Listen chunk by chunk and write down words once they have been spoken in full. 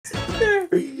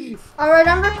Alright,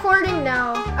 I'm recording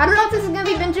now. I don't know if this is gonna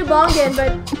be Binju Bongan,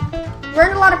 but we're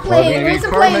in a lot of planes. We're in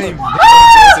some planes.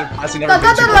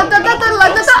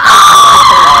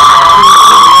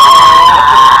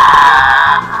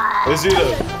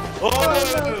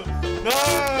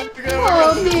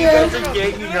 Oh dear.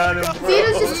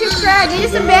 Zeta's just too cracked. They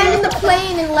just abandoned the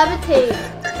plane and levitate.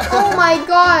 Oh my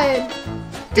god.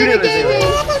 Dinner gaming.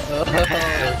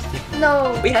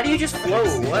 No. Wait, how do you just float?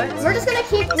 What? We're just gonna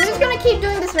keep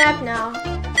doing this map now.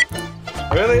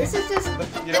 Really? This is just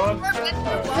You know what?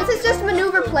 this is just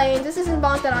maneuver planes. This isn't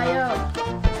Bond.io.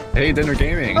 Hey, Dinner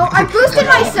Gaming. Oh, I boosted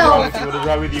myself. What is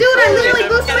wrong with you? Dude, I literally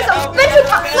boosted myself. Binju,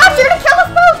 Flash, you're gonna kill us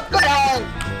both.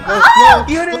 Oh!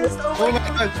 You did this. Oh my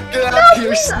god, get out No, of here,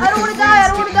 please, I don't wanna die, I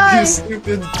don't wanna die. You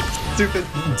stupid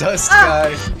dust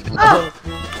guy. Oh.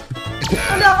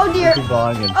 Oh no, oh dear. Binju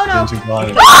Bongan. Oh no. Binju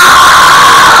Bongan.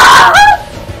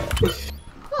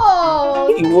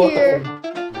 Oh dear.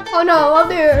 Oh no, oh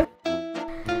dear.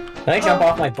 Can I jump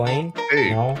off my plane? Hey,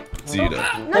 No. Zeta.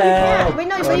 No, you can't. Wait,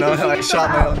 no, so Oh you no, can shoot I yourself shot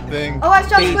my out. own thing. Oh, I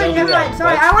shot Hey, Squid, don't do never that. mind.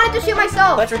 Sorry, What? I wanted to shoot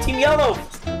myself. Fletcher, Team Yellow!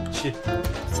 Shit.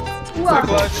 Wow.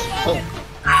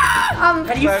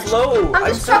 How do you flow? I'm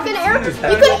just so chucking arrows. confused. You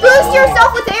How do can boost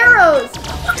yourself with arrows.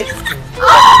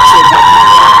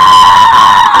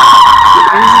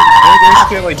 There's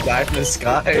gonna like die from the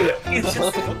sky. It's just-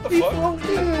 What the fuck?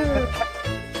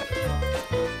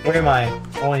 Where am I?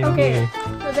 Oh, I'm Okay. here.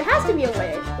 No, there has to be a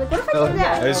way. Like, what if I do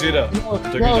that? Hey, Zeta.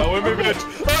 Take it down with me, bitch.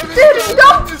 Dude,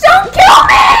 don't kill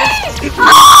me!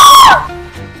 Ah!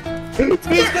 It's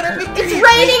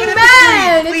raining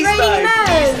men! It's raining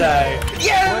men!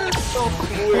 Yes! Oh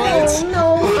no.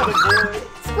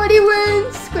 Squiddy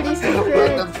wins! Squiddy's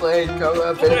secret. The plane come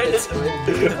up and it's Squid.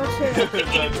 Oh shit.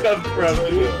 Come from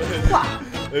dude.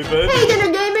 Hey, Ben. Hey,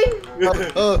 Dinner Gaming!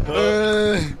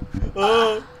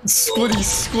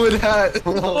 Squid hat.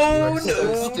 Oh, You're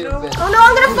so stupid. Oh no,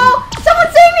 I'm gonna fall! Someone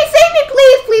save me! Save me!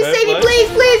 Please! Please Hey, save me! what? Please!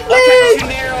 Please! I tried to Please! shoot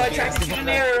an arrow, I tried to shoot an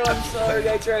arrow, I'm sorry,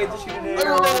 I tried to shoot an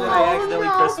arrow, and then I accidentally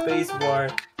no. pressed spacebar.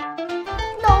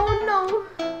 No, no.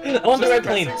 I want the red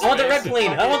plane, I want the red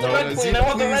plane, I want the No, red no, plane, I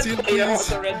want the red Zeta, plane, I want please.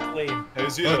 the red plane. Hey,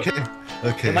 Zeta.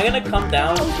 Okay. Am I gonna come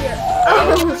down? Oh dear.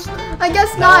 I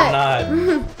guess No, I'm not.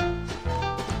 not.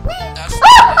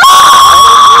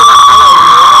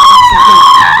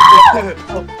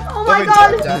 Oh my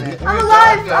god! I'm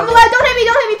alive! I'm alive! Don't hit me!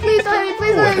 Don't hit me! Please don't hit me!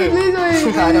 Please don't hit me! Please don't hit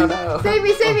me! I don't know. Save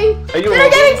me! Save me! Are you Dinner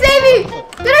okay? Gaming! Save me!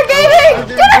 Dinner Gaming!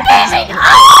 Dinner Gaming!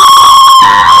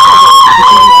 Ah!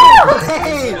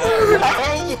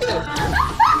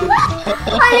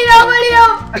 I need help! I need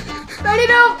help! I need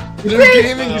help! Dinner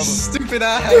Gaming, you stupid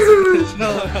ass. No.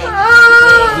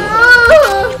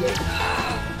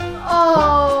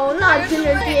 Oh, not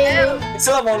Dinner Gaming. I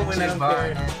still have one win, I don't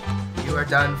care. You are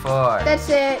done for. That's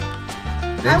it.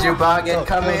 Binju Bongan,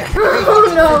 come here. Oh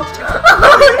no!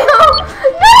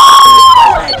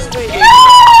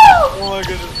 Oh my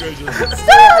goodness gracious.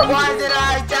 Stop! Why did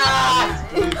I die?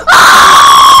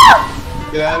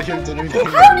 Get out of here, Dinner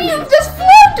Gaming. How do you just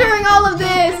float during all of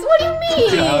this? What do you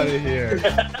Get out mean? of here.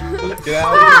 Get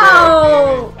out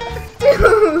Wow! Dude!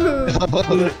 of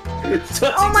here.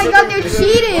 Oh my god, they're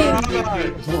cheating!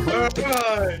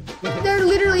 Alright. They're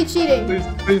literally cheating.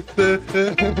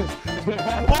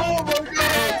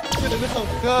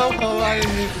 Oh my No, I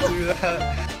didn't need to do that.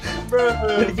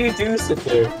 What did you do, sit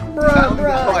there? Bruh,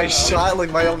 I bruh. shot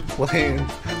like my own plane.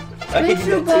 I did Binju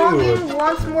too. Bongan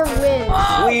wants more wins.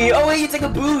 Wait, oh wait, you take a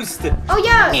boost! Oh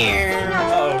yeah!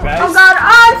 Oh, guys. Oh god,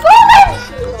 I'm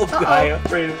falling! Oh, guy, I'm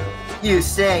afraid of it. You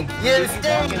stink. You Binju stink.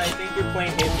 Bongan, I think your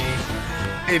plane hit me.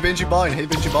 Hey, Binju Bongan. Hey,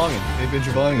 Binju Bongan. Hey,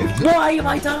 Binju Bongan. Why am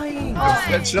I dying?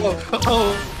 Let's go.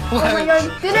 Oh Oh my god,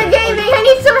 Dinner Gaming, I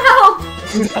need some help!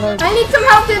 I need some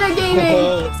help, Dinner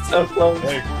Gaming! So close.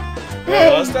 Hey, Hey,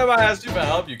 last time I asked you for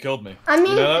help, you killed me. I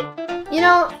mean, You know that? you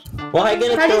know, Well, I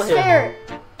gonna that kill is him. fair.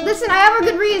 Listen, I have a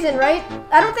good reason, right?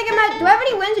 I don't think I'm not. Do I have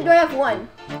any wins or do I have one?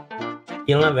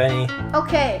 You don't have any.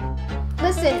 Okay.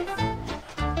 Listen.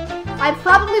 I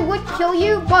probably would kill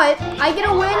you, but I get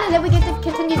a win and then we get to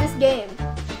continue this game.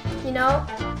 You know?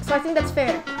 So I think that's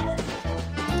fair.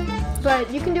 But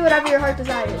you can do whatever your heart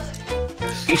desires.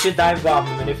 You should dive bomb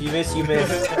him, and if you miss, you miss.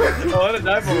 I want to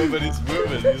die for him, but he's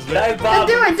moving. He's Dive Then bomb.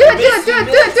 do it, do it, do it, do it,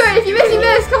 do it, do it! If you miss, you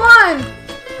miss! Come on!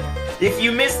 If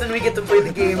you miss, then we get to play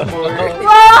the game more.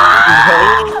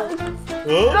 Ah!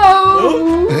 Oh?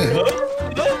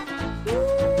 No!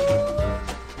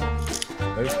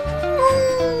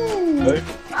 Hey.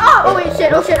 Oh wait,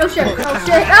 shit, oh shit, oh shit, oh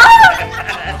shit.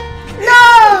 Ah!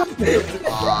 No!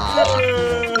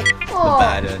 Oh,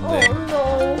 Bad ending. oh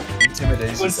no. It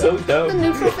Intimidation. was so The dumb.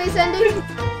 neutral face ending?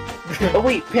 Oh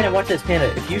wait, Panda, watch this,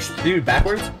 Panda. If you do it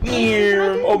backwards,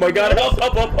 oh my god, help! Oh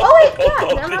wait,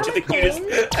 yeah, never mind. Ninja the cutest.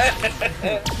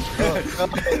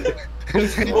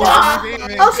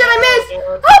 Oh shit, I missed!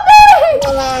 Help me!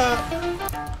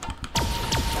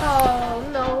 Oh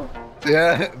no.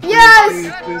 Yeah. Yes!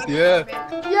 Please, yeah.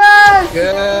 Yes!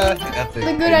 Yeah. Epic.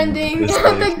 The good ending. This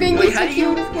Epic being Wait, the how do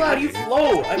you cutest one.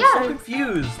 flow? I'm Yeah. so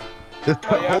confused. Just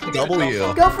hold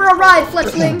W. Go for a ride,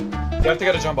 Fletchling. You have to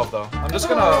get a jump off though. I'm just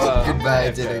gonna.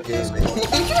 Goodbye, dinner gaming.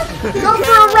 Go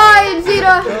for a ride,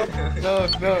 Zeta. No,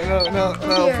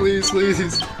 Here. please.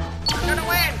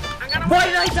 Why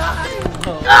did I die?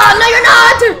 Oh, no, you're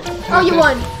not! Oh, you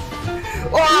won.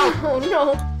 Oh,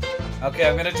 no. Okay,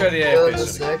 I'm gonna try the Go in the AFK.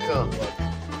 circle.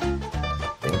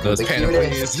 Those The panda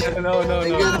cutest. please. No.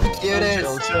 Think you're the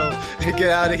cutest. Chill. Hey, get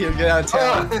out of here. Get out of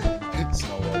town. It's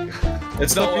not working.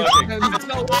 It's not working. It's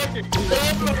not working.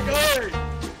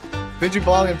 Benji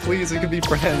Bong and please, we can be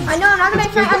friends. I know, I'm not gonna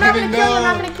kill you. I'm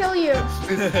not gonna kill you.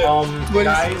 What is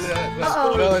Guys. that?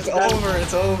 Uh-oh. No, it's over.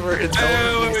 It's over. It's Hey,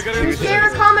 over. wait, we gotta You scare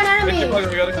a common enemy. We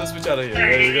gotta switch out of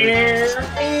here.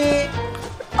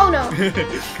 Oh no.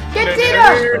 Get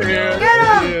Zeta! Get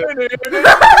him!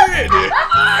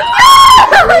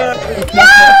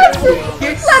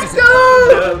 Yes! Let's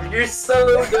go! You're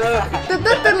so dumb.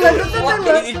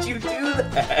 Why did you do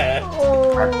that?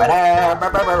 Oh.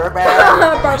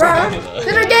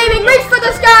 Dinner gaming, reach for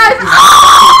the skies!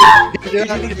 Get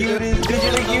out of Did here. you the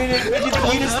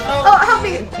cutest? Oh, help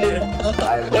me!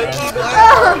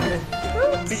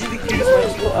 Did you the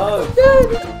cutest?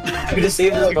 You just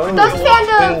saved this bone. Dust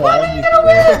Panda! Why are you gonna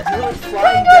win? You're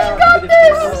flying down. got to the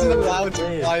this! I wasn't allowed to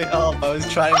fly help. I was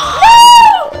trying to.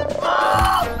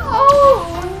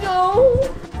 Oh no!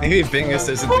 Maybe Bingus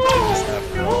isn't the cutest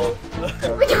after all.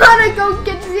 We gotta go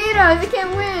get Zeta! We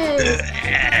can't win!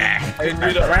 Hey,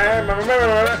 Vito.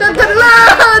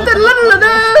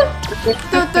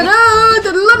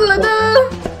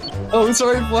 Oh,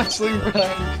 sorry, Fletchling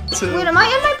Brian. Wait, am I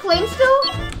in my plane still?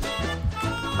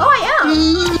 Oh, I am!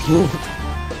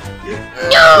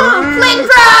 No! Plane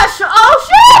crash! Oh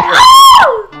shit!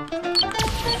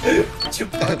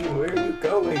 Chupaki, where are you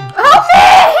going? Help me!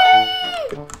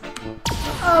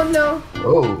 Oh no.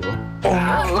 Oh.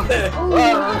 Oh.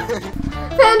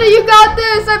 Panda, you got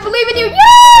this! I believe in you!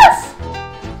 Yes!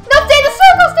 No, stay in the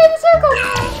circle! Stay in the circle!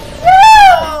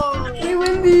 Yeah! We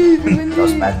win these! We win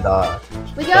Those these! panda.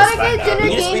 We gotta get dinner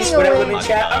Please gaming put it in away. the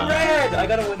chat. I'm red. I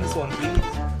gotta win this one, please.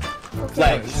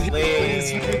 Flex.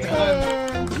 Please, I'm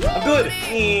And... good. I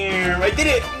did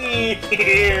it.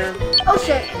 Oh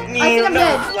shit. I think I'm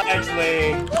dead.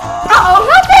 Flashling. Uh-oh,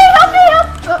 help me! Help me!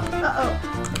 Help! Uh-oh.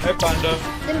 Hey, Panda.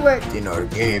 Didn't work. Dinner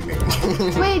gaming.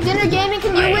 Wait, dinner gaming,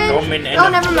 can you I know, win? man. Oh,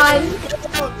 never mind.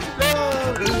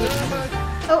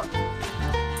 Oh,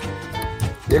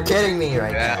 You're kidding me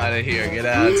right Get now. out of here. Get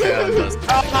out of town. Just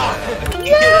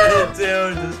Get out of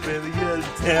town, just barely get out of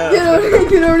town.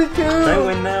 get out of I town.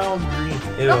 win now. Green.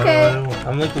 Ew, Okay.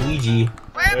 I'm like Luigi.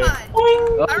 Where am I?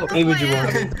 Oh, Hey, would you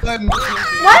want? Why am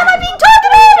I being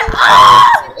targeted? Ah!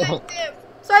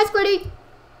 Sorry, Squiddy.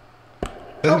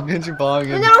 Benji Bong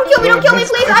No, and... don't kill me,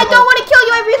 please. I don't want to kill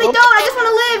you. I really don't. I just want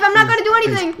to live. I'm not going to do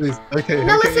anything. Please, okay.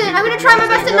 No, okay, listen. I'm going to try my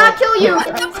best to not kill you.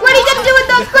 Squiddy didn't do it,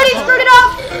 though. Squiddy screwed it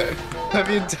up. Have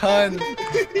you done?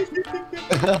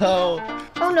 No.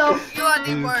 Oh, no. You are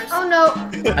the worst. Oh, no.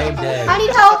 I am dead. I need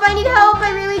help. I need help.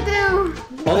 I really do.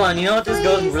 Hold on, you know what? This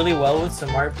goes Please. really well with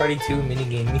some Mario Party 2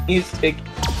 minigame music.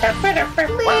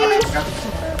 Please.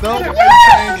 No, my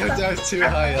train goes down too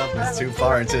high up. It's too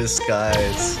far into the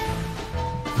skies.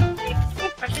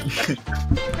 Can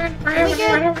we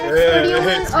get Squiddy a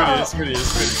win? Uh-oh.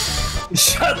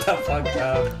 Shut the fuck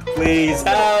up. Please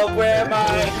help. Where am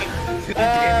I? You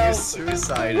Help.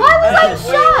 suicided. Why was I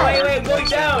shot? Wait, I'm going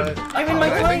down. I'm in my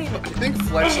plane. I think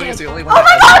Fletchling is the only one Oh my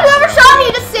that god, has whoever shot me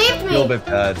just saved a little me. bit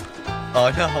bad. Oh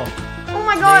no. Oh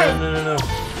my god. No.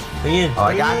 Let me in. Oh, I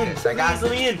got Let me in. this, I got Please,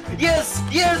 let me in. Yes,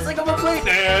 I got my plane. Oh,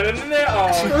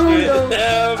 shit. Oh,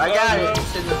 no. I got it.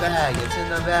 It's in the bag. It's in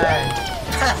the bag.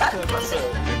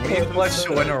 Me and Fletch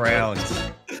went around.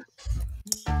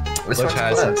 Which Fletch one's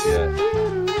hasn't Fletch? yet.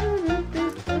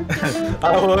 I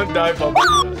won't die from Oh,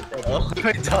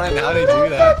 my done. How did I do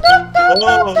that?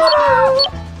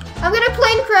 I'm gonna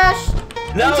plane crash.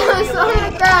 No, I'm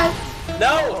gonna crash.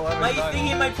 no, Oh, I'm my done. thing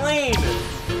in my plane.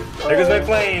 There goes my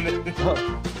plane.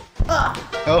 Ugh.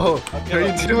 Oh, what are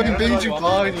you doing, Benji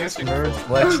Bong? You smurred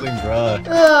Fletchling, bruh.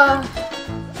 Ugh.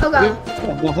 Oh god.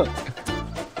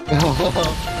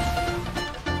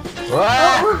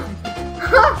 What?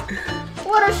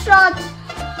 What a shot.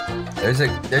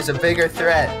 There's a bigger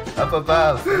threat up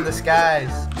above in the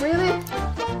skies. Really?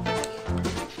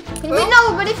 Can Wait,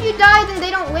 no, but if you die, then they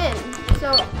don't win.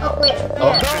 So, oh wait,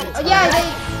 yeah, they.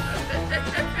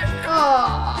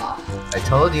 Oh. I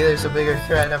told you there's a bigger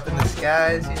threat up in the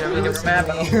skies. You never Look listen at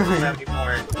the map. I to don't me. play the map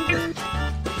anymore.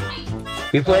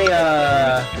 We play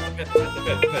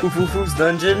Fufu's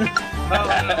Dungeon. No,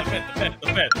 the pit.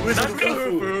 We're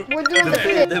doing The the pit,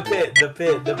 pit. the pit, the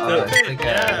pit, the Oh, pit. it's like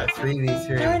a 3v3.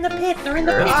 They're in the pit, they're in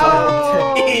the pit.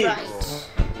 Oh, right.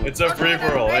 It's a free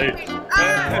for all, eh?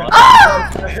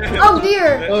 Oh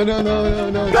dear. Oh no. Oh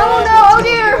no, oh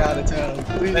dear. Get out of town.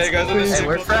 Please, Hey guys, please. Hey,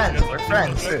 we're friends. We're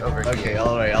friends over here. Okay,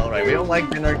 alright. We don't like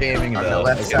dinner gaming On the though.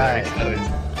 left side.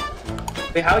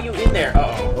 Wait, how are you in there?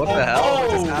 Uh-oh. What the hell?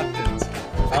 What just Oh. happened?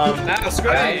 Now,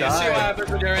 Scotty, you see what happens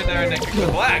when you're in there and then you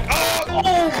go black. Oh!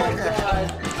 Oh my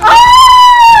god.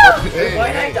 Hey, Why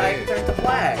did I hey, die? hey. It turned to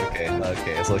black. Okay,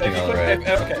 it's looking alright.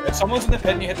 If someone's in the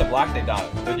pit and you hit the black, they die.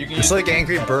 But you can It's use like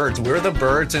Angry Birds. We're the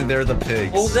birds and they're the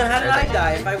pigs. Well, then how did I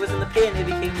die? If I was in the pit and it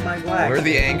became my black. We're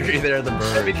the angry, they're the It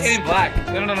birds. became black.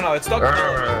 No. It's not black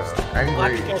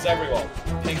Angry. kills everyone.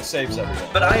 Pink saves everyone.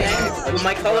 But I am.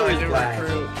 My color is black.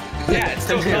 Yeah, it's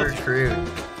still New kills. recruit.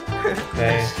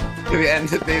 Okay. The end,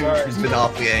 they've been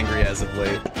awfully angry as of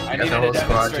late. I Got need the a whole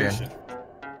squadron. demonstration.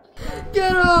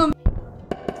 Get him.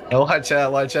 Oh, watch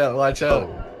out.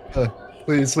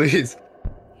 Please.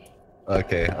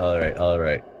 Okay,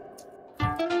 alright.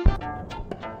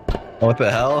 What the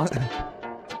hell?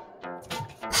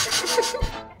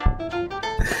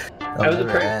 I was a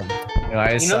Never prick. end.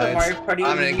 Nice You know the sides. Mario Party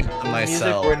I'm gonna get to music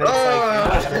myself. where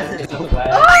it's like, it's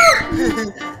black.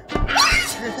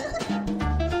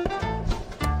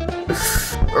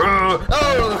 Oh!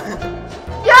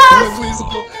 Yes.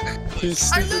 Please,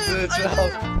 stupid bitch,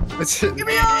 help. Get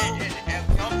me out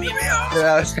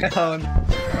of town.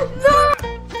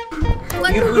 You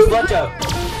can boost blood up.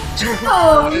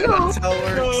 Oh That's how it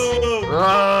works.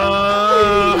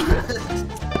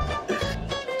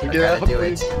 I Get out, gotta do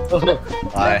it. please.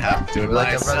 I have to do it We're like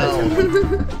a myself. brother.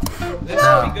 This No.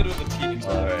 is good with the teams.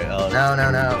 Alright, No.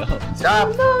 Stop!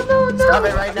 no. Stop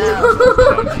it right now!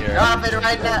 Down here. Stop it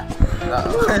right now! Oh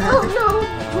no.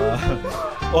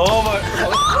 Oh my.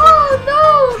 Oh no.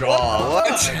 Draw,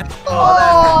 what?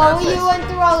 Oh, that's you went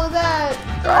through all of that.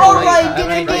 Right, All right, right, right,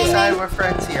 dinner right side, gaming. we're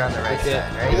friends here on the right Yeah.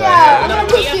 side, right? Yeah, I'm No, gonna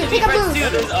we boost have you. to be Take a friends boost. too.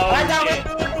 There's Oh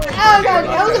god, I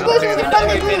was a boost. It was a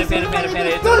friendly Panda, boost. Panda,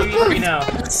 it's Boost, only boost. now.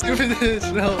 Stupid bitch,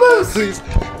 no. Boost. Please.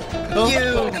 Oh, Oh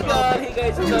god, hey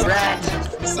guys, what's You up? rat!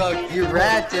 suck. You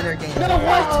rat, dinner game!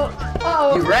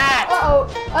 Uh-oh. You rat! I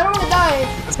don't want to die.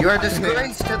 You are a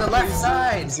disgrace to the left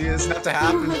side! See, this have to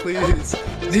happen, please.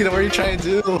 Dina, what are you trying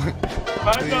to do?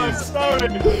 I'm sorry.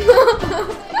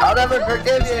 I'll never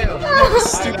forgive you!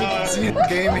 Stupid Zena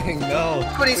Gaming, no.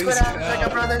 Quitty Please squid get out like a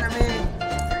out. brother to me!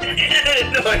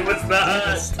 No, it was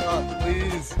not. Stop,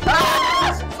 please.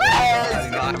 Ah! I do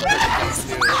not have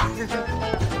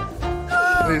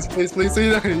to please,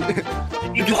 Zena.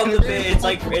 You call the pit, it's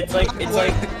like,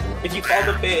 if you call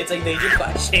the pit, it's like they just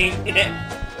flashing.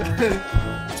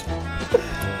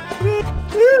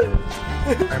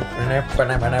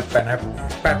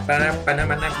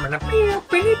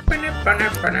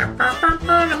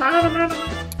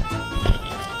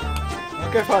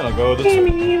 Okay, fine. I'll go with this.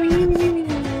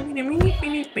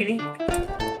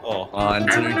 Oh. On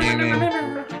Dinner Gaming.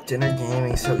 Dinner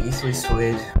gaming so easily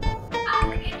swayed.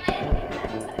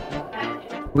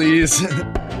 Please.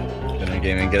 Dinner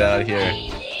Gaming, get out of here.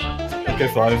 Okay,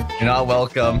 fine. You're not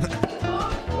welcome.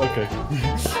 Okay.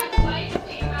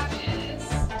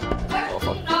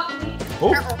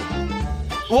 Oh.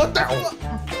 What the fuck?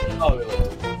 Oh, really?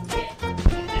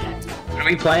 Are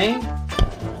we playing?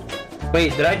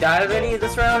 Wait, did I die already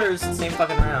this round, or is it the same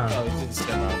fucking round? Oh, it's the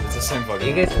same round. It's the same fucking.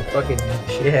 You guys are fucking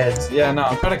shitheads. Yeah, no,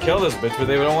 I'm trying to kill this bitch, but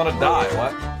they don't want to die.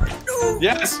 What?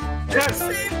 Yes! Yes!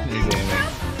 Dinner Gaming.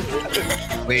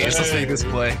 Please, let's make this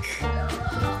quick.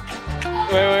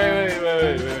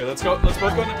 Wait. Let's go. Let's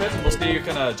both go in the pit and we'll see who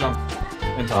can jump.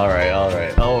 Alright.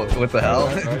 Oh, what the hell?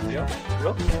 Alright, deal?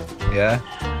 Real? Yeah?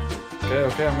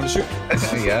 Okay, I'm gonna shoot.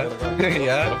 Yeah?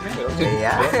 Yeah?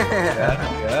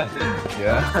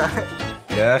 Yeah?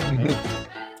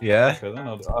 Yeah? Okay, then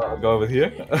I'll go over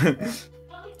here.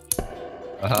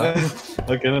 Uh-huh.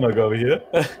 Okay, then I'll go over here.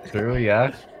 True,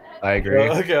 yeah. I agree.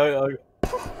 Okay, I'll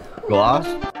Go off.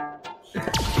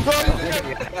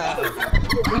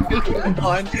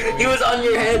 He was on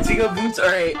your head, so you go boots.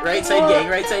 Alright, right side gang,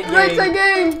 right side gang. Right side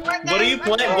game. What are you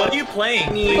playing? What are you playing?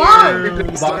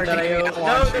 Bomb.io.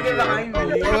 No, they're behind me.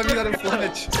 Don't let me let him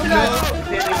flinch.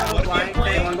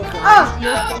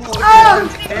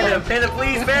 Panda,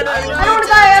 please, Panda. I don't want to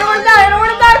die. I don't want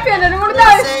to die. Panda. I don't want to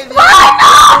die. Save you. Why?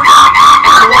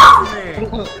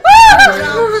 No. Don't do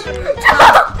it!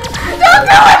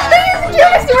 Please, you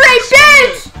Mr. Ray,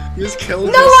 bitch! You just killed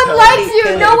No one yourself. likes you!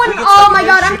 No one. We can Oh suck my it,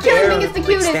 god, I'm shoot killing arrow, Ming is the like,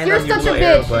 cutest. stand You're on your such a little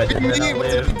arrow bitch. button, and What then did I'll I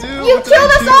live. do? You What did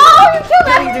killed I us do? all! You killed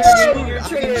Daddy, everyone! you're I didn't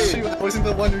traitor. shoot. I wasn't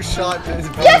the one who shot. Yes,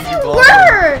 you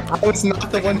were! I was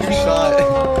not the one who shot.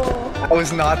 Oh. I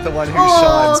was not the one who Oh,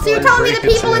 shot. so you're telling me the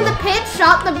people in the pit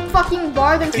shot the fucking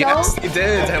bar Yes, themselves? he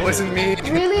did. That wasn't me.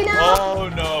 Really now? Oh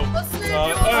no. Oh,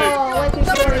 like your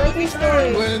story, like your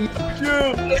story. When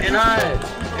And I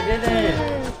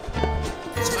didn't.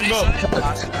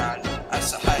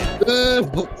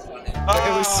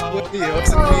 it was Switty, it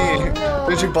wasn't Oh, me. no.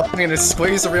 Did you bug me? And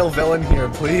Switty's the real villain here,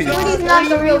 please. He's not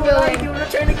the real villain. He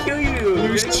was trying to kill you.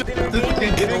 You should have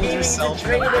killed yourself. He's a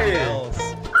traitor.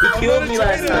 He killed me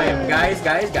last time. Guys.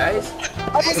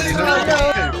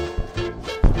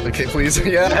 Okay, please,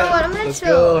 yeah. You know what? I'm gonna Let's chill.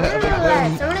 go. I'm gonna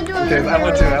relax. I'm gonna do a Okay, little I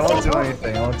won't do relax.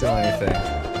 anything. I won't do anything.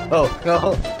 Oh, no.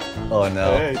 Oh, no.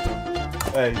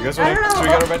 Hey, you guys I don't know. so we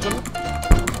got revenge on him?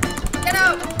 Get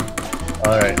out!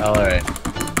 Alright.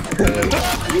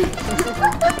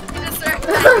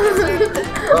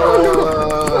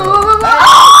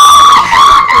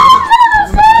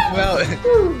 Well,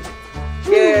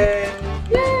 Yeah.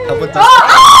 how about Oh,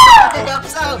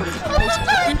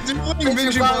 What are you doing,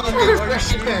 Benji? Why are you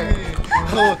shooting me?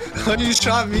 Oh, you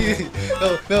shot me. No.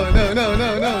 No.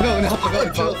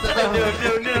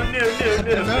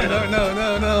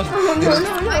 no.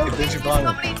 Benji Bond.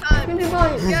 So many times. Continue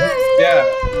volume. Yeah.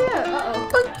 Uh-oh.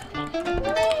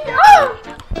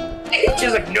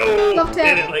 She's like, no. Love tap.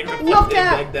 And it like Love reflected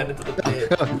tap. back down into the pit.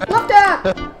 Love tap!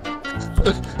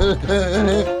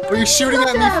 What are you shooting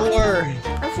at me for?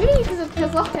 I'm shooting you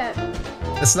because love tap.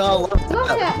 It's not a love Love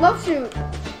tap. tap, love shoot.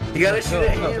 You gotta shoot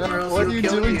at him, or else What are he'll you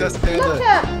kill doing, you. Dust Love Panda?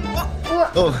 tap. What?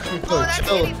 Oh, That's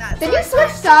chill. hitting that. Did you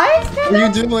switch sides, What are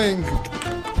Panda? you doing?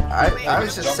 I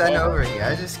was just sent over here.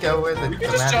 I just go where the can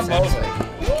just map jump says. over.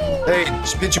 Hey,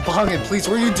 Benji Bongin, please,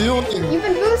 what are you doing? You've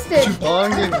been boosted. Benji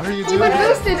Bongin, what are you You've doing? been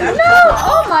boosted. No!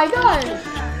 Oh my god.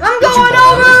 I'm going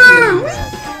over!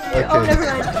 Oh, never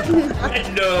mind.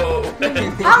 No.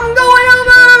 I'm going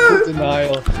over!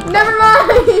 Denial. Never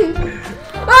mind.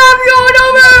 I'm going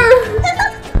over!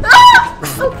 Ah!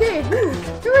 Okay.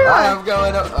 Here we are. I'm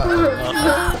going up.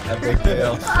 Epic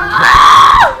fail.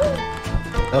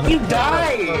 You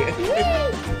die.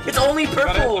 It's only Got it in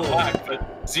purple. the black, but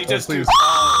Z just please.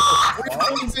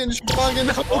 Benji Bongin,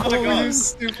 Oh my oh, God. you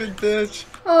stupid bitch.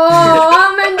 Oh,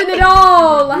 I'm ending it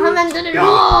all. I'm ending it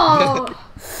all.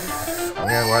 I'm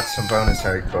gonna watch some bonus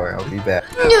hardcore. I'll be back.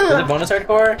 Is it bonus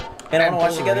hardcore? And I wanna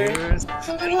watch together?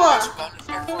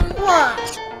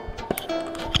 What?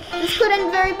 This could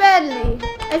end very badly.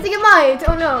 I think it might.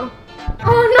 Oh no.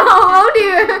 Oh no. Oh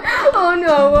dear. Oh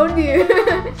no. Oh dear.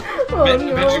 Oh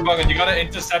Benji no. Bugger, you gotta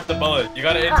intercept the bullet. You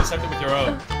gotta intercept it with your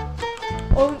own.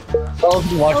 Oh, Oh,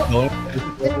 watch bonus.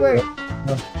 didn't work.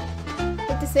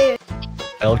 Hate to say it.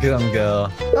 I'll get them go.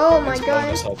 Oh my It's god.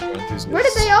 bonus hardcore enthusiast. Where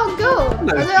did they all go?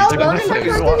 Are they all gone in my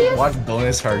cartoon? Watch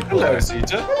bonus Hello, hardcore.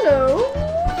 Zeta. Hello.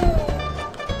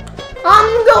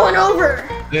 I'm going over.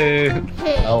 Dude,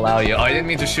 Hey. I'll allow you. Oh, I didn't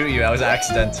mean to shoot you. That was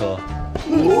accidental.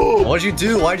 What'd you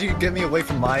do? Why'd you get me away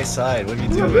from my side? What are you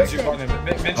No, doing? listen.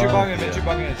 Minju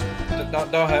Bungin.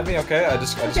 Don't have me, okay? I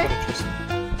just Okay. gotta trust you.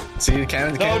 See, you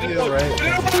can't deal, right?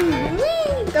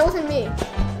 Whee! That wasn't me.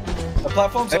 The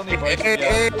platform's only right.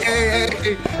 Yeah. Don't do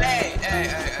it.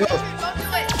 Oh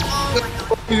my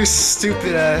god. You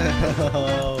stupid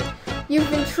ass. You've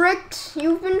been tricked.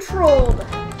 You've been trolled.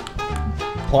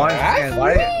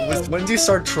 When did you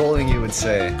start trolling, you would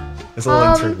say? It's a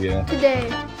little interview. Today.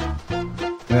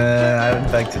 I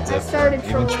would beg to differ. started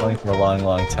You've been trolling. trolling for a long,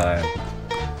 long time.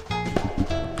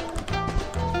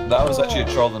 That was actually a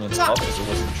troll in itself because it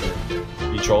wasn't true.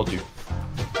 He trolled you.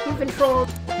 You've been trolled.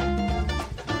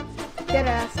 Dead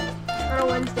ass. On a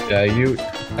Wednesday. Yeah,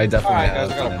 I definitely Alright, have.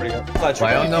 guys, I got a been. pretty good. But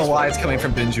I don't know why it's coming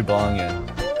from Binju Bongin.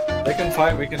 They can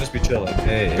fight, we can just be chilling.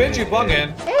 Hey, Benji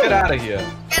Bungin, get out of here.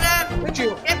 Get him. Benji,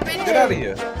 Get Benji. get out of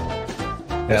here.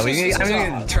 Yeah, This I'm is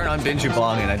gonna turn on Binju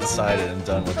Bongin. I decided I'm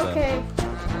done with them. Okay.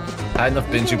 I had enough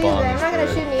You can Binju do that. I'm Bongin not gonna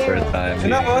shoot in the for air. a time. You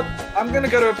know what? I'm gonna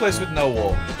go to a place with no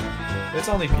wall. It's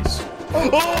only peace. Yeah.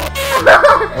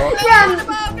 Get him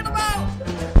out. Get him out.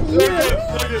 Yeah.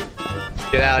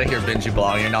 Get out of here, Binju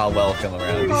Bong. You're not welcome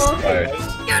around these Oh, okay. parts.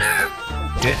 Get him.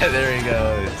 Yeah, there he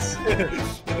goes.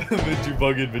 Benji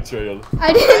Bungin betrayal.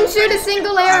 I didn't shoot a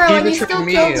single arrow He and you betrayed still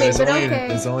me. killed me, It's but only, okay.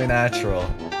 it's only natural.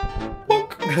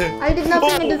 I did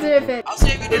nothing to deserve it. I'll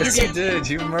save you. Yes, you did.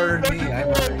 You murdered me. I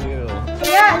murdered you.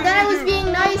 Yeah, and then I was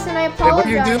being nice and I what are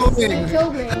you apologized. doing? And you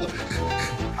killed me. I'll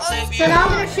save So you. now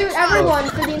I'm gonna shoot everyone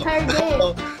for the entire game.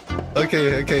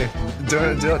 Okay. Do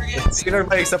it. It's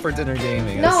everybody except for dinner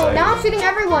gaming. No, Sorry. now I'm shooting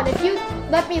everyone. If you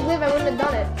let me live, I wouldn't have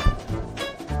done it.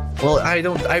 Well, I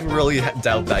really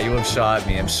doubt that. You would have shot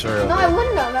me, I'm sure. No, I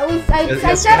wouldn't have. I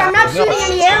Yes, said you I'm not have. shooting No.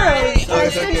 any arrows. So I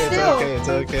It's stood okay, still. it's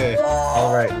okay.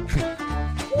 Alright.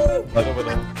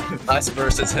 Us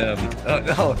versus him. Oh,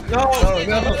 no. No.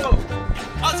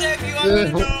 I'll take you.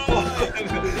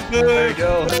 There you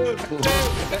go.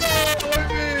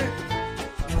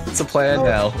 What's the plan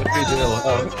now? What do we do?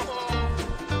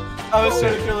 I was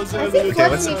trying to kill us. I think Okay,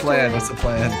 what's Fletch the needs to plan? win. What's the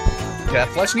plan? Yeah,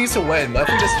 Fletch needs to win. What if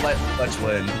we just let Fletch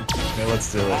win? Okay,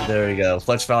 let's do it. There we go.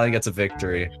 Fletch finally gets a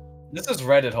victory. This is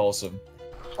Reddit wholesome.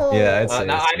 Oh. Yeah, I'd say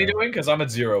Now so. I need to win because I'm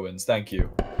at 0 wins. Thank you.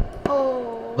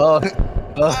 Oh. Oh.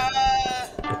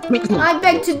 I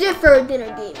beg to differ,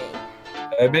 dinner gaming.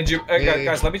 Benji,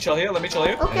 guys, let me chill here. Let me chill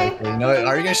here. Okay. You know what?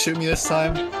 Are you gonna shoot me this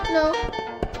time? No,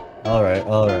 Alright.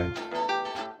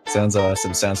 Sounds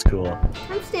awesome. Sounds cool.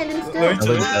 I'm standing Let still. me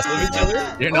chill here. Let me chill here.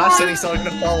 You're not sitting, so I'm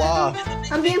gonna fall off.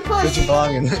 I'm being Good pushed.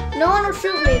 bonging. No one will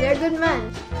shoot me. They're good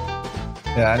men.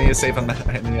 Yeah, I need to save him. I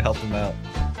need to help him out.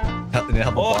 I need to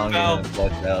help him Oh, bong no. and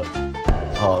Fletch out.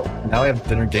 Oh, now we have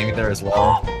dinner gaming there as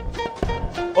well.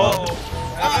 Oh.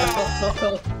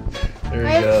 There I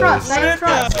he have goes. trust. I have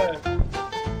trust.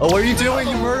 Oh, what are you doing?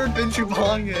 You murdered Benji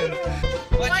Bongin.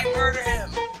 Why'd you murder him?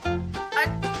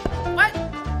 What?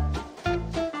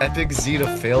 Epic Zeta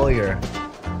failure.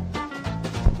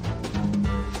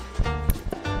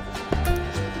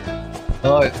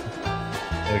 Oh,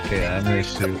 okay, I'm gonna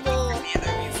shoot. Neither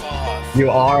of you fall off. You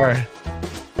are.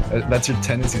 That's your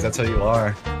tendencies. That's how you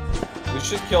are. We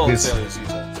should kill Yes. Failure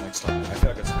Zeta next time. I feel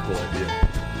like that's a cool idea.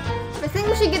 I think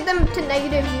we should get them to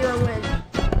 -0 win.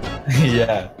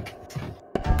 Yeah.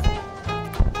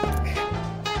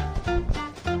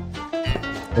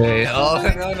 Hey, oh no.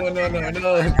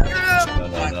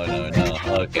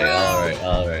 Okay,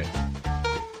 alright.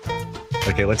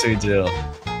 Okay, what do we do?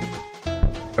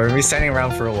 Or are we standing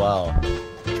around for a while?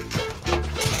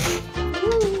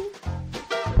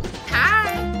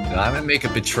 Hi. No, I'm gonna make a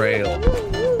betrayal.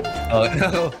 Oh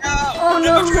no. Oh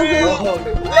no!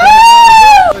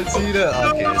 Oh, Zeta.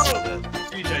 Okay, this is it.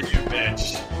 CJ, you bitch.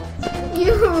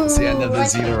 You. It's the end of the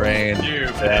Zeta reign. You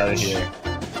Get out of bitch. here.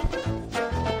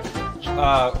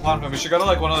 Juanpa, we should go to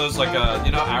like one of those like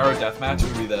Arrow Deathmatch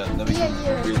would be the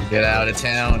Yeah. Get out of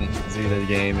town, Zeta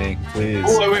Gaming, please.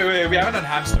 Oh wait, we haven't done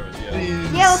Hamster yet.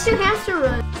 Please. Yeah, let's do hamster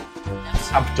run.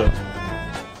 Hamster.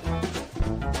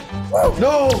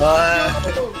 No!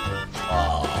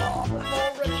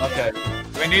 Okay. Do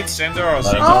we need Cinder or Uh,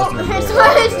 Cinder? Oh, Hamster it's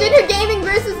run. it's dinner gaming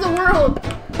versus the world.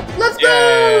 Let's go!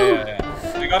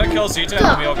 Yeah. We gotta kill Zeta and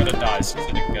then we all gotta die so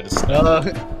Zeta can get his stuff.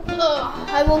 Ugh,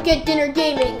 I won't get dinner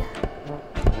gaming.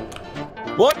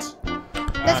 What?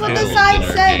 That's what the Dinner side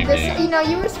said. This, gaming. you know,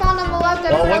 you respond on the left. I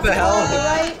Oh, what press the hell? on the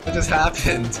right. What just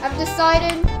happened? I've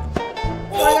decided.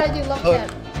 What I gotta do, left Oh.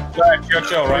 tap. Right,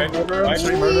 chill, right? Should we Right?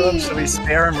 murder him? Should we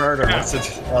spare him murder? What's it?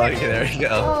 Oh, okay, there you go.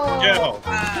 Oh. Kill.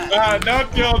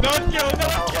 Not kill.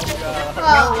 Oh.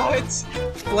 What?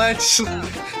 Fletch! Yeah,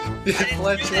 Fletch,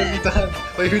 what have you done?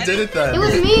 Wait, who did it then? It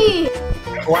was me!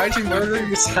 Why'd you murder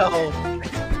yourself?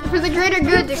 For the greater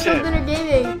good to kill dinner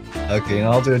gaming. Okay, and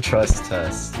I'll do a trust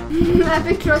test.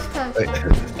 Epic trust test. Wait.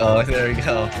 Oh, there we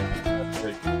go.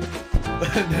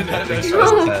 Epic No,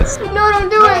 trust test. no, don't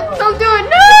do it! Don't do it!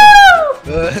 No!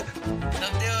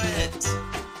 Don't do it.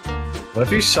 What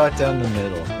if you shot down the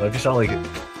middle? What if you shot like...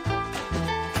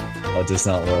 Oh, it does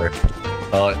not work.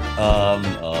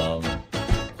 Oh,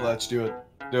 Fletch, do it.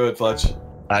 Do it, Fletch.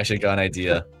 I actually got an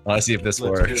idea. I wanna see if this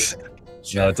Let's works.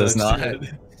 No, it does not.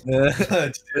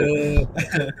 Fletch, do it.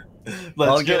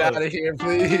 I'll get out of here,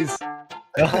 please.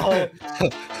 No.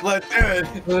 Let's do it.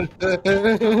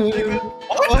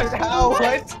 What? How?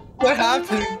 What? What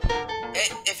happened?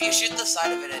 If you shoot the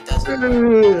side of it, it doesn't.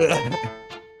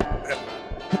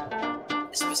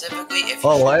 Specifically, if you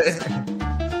Oh, what?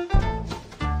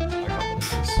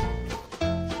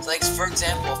 It's like, for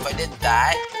example, if I did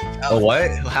that. Oh,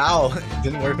 what? How? It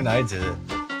didn't work when I did it.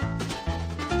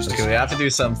 Okay, we have to do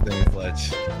something,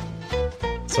 Fletch.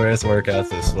 So let's work out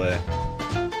this way.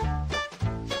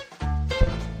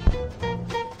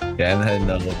 Okay, I'm heading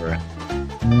over.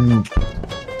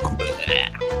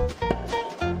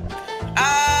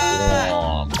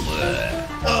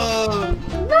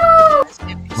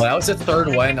 Well, that was the third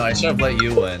win. I should have let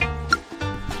you win.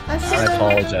 I I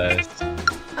apologize.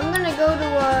 I'm gonna go to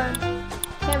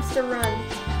hamster run.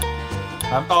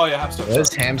 Oh yeah, hamster. What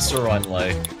is hamster run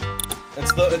like?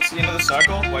 It's the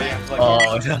circle where you have to like.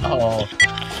 Oh no!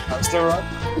 Hamster run.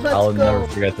 Let's I'll go. never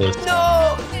forget this.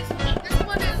 No! This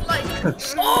one is like.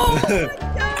 Oh!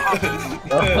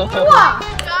 Wah!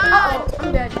 Uh-oh,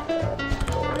 I'm dead.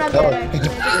 I'm not dead,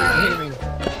 actually. I Gaming.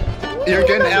 You're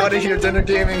getting out of here, dinner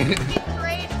gaming.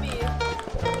 Betrayed me.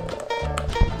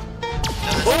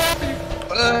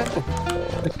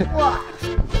 What?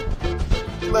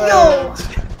 No!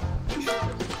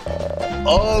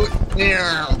 Oh,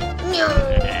 yeah. No!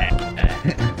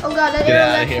 Oh god, that Get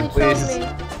arrow out of here, actually trolled please. me.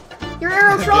 Your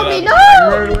arrow trolled me, I'm no!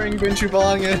 murdering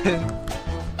Binchubongin.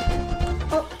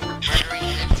 Murdering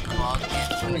into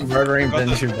Bogdan. Murdering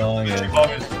Binchubongin.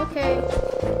 Okay.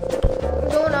 I'm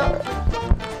going up.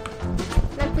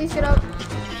 Can I please get up?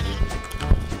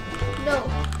 No.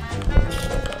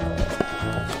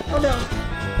 Oh no.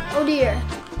 Oh dear.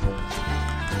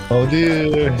 Oh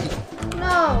dear.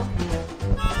 No.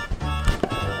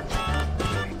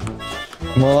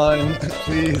 Come on,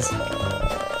 please.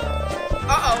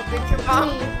 Uh-oh, did you mom?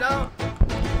 No.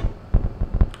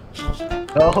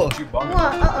 No. What?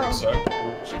 Uh-oh.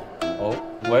 Oh,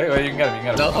 wait, you can get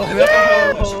him, No.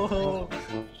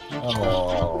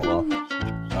 Oh.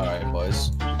 Alright, boys.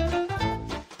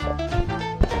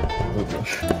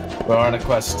 We're on a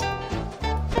quest. A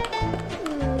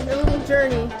little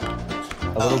journey.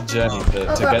 A little journey to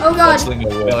Oh, get oh God. fledgling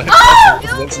away.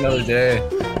 It's another day.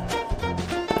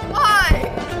 Why?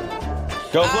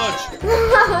 Go, Fletch!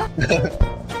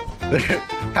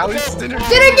 How is dinner?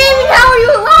 Dinner Gaming, how are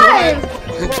you alive?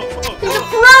 He's a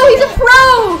pro, he's a pro!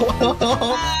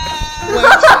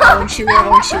 Fletch, I won't shoot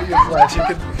you, Fletch. You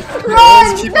can Run!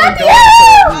 let's keep on Back going.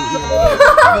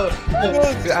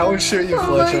 to No, I won't shoot you, Oh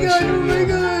Fletch. my I won't god, shoot oh my you.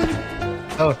 god.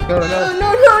 Oh, no, Oh, no.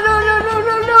 no, no, no, no, no,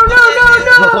 no, no, no, no,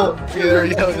 no! Oh, yeah, there we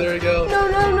go, there we go. No,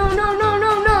 no, no, no, no,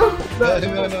 no, no! No,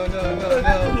 no, no, no, no,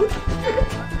 no.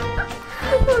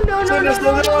 Oh, no, no, no,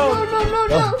 no, no, no, no,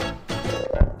 no!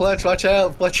 Fletch, watch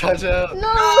out, Fletch, watch out. No!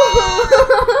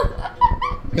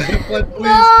 Fletch, please. No.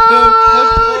 No,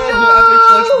 Fletch, no. Epic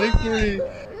Fletch victory.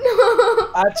 No!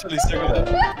 Actually, stick with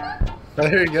that. Oh,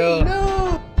 here we go.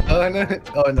 No! Oh, no.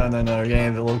 Oh, no, no, no. We're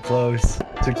getting a little close.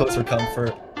 Too close for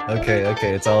comfort. Okay,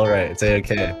 okay. It's alright. It's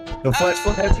A-okay. No, Fletch,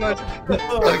 Fletch, Fletch.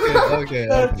 Okay.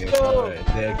 It's alright.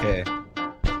 It's okay.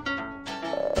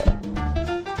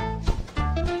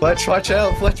 Fletch, watch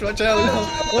out. Fletch, watch out. No.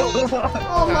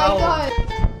 Oh my god!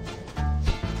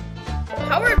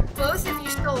 How are both of you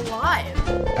still alive?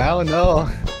 I don't know.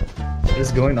 What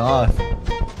is going off?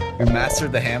 We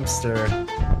mastered the hamster.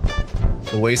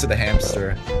 The ways of the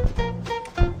hamster.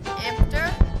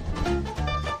 After?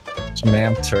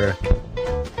 Mamter.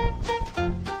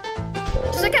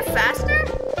 Does it get faster?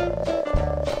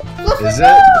 Is it? I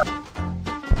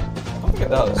don't think it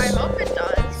does. I hope it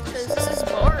does, because this is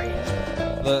boring.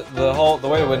 The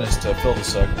way to win is to fill the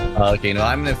circle. Okay, no,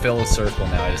 I'm gonna fill a circle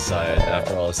now, I decided,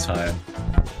 after all this time.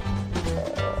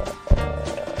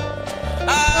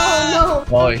 Oh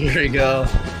Oh, here we go.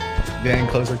 Getting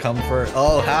closer comfort.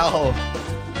 Oh, how?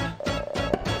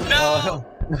 No!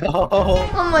 No! no!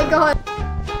 Oh my god!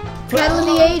 Battle of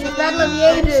the Ages! Battle of the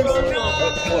Ages!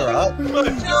 Pull her up.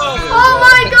 Oh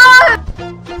my god!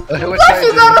 What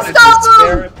you gotta stop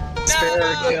him!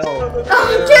 Spare kill.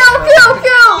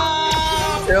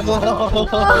 Kill!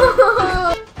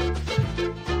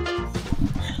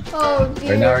 Oh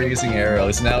dear. Right now we're using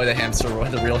arrows. Now the hamster,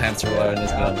 the real hamster run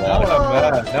is gonna Now unlock. I'm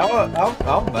mad. Now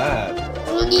I'm mad.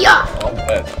 Yeah! I'm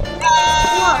dead.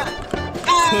 What?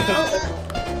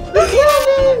 You killed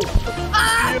him!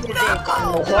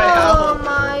 Oh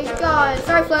my god.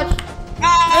 Sorry, Fletch. I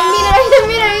didn't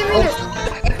mean it.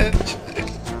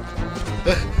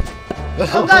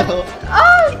 Oh god.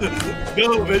 Oh! Go,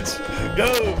 bitch. Go,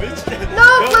 bitch. No,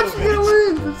 Fletch is gonna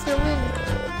win. Fletch is gonna win.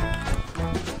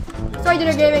 Sorry,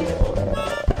 Dinner Gaming.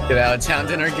 Get out of town,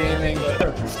 dinner gaming.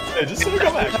 Hey, just come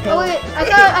back. Oh wait, I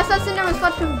thought Cinder was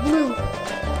Fletch was blue.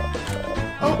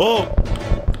 Oh.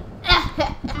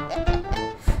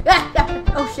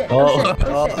 Oh shit. Oh, Oh shit.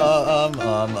 Oh shit.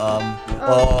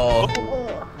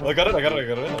 oh. I got it.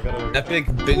 Epic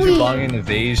Binjabongan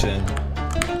evasion.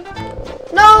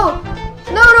 No!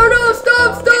 No!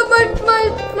 Stop!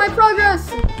 My progress!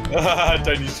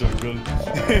 Tiny circle.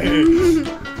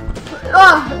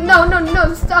 Oh, no,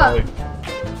 stop!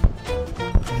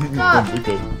 Stop!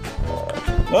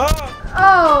 Ah!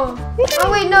 Oh! Oh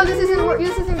wait, no, this isn't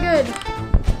good.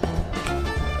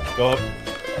 Go up.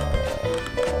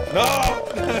 No!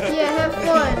 Yeah, have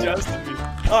fun. Justin.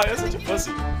 Oh, you're such a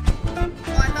pussy. Oh,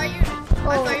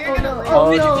 I thought you were gonna win.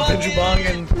 Oh no!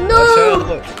 Binjabongan.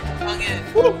 No!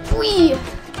 Watch Wee! out.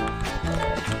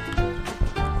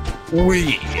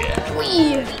 Wee.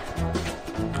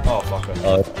 Oh, fuck it.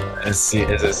 Is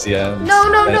this the end? No!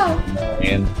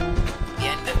 And The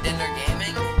end of dinner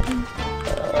gaming?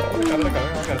 I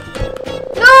got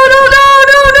it. No!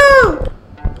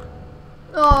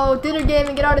 Oh, Dinner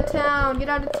Gaming, get out of town. Get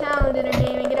out of town, Dinner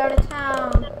Gaming, get out of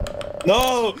town.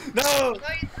 No, no.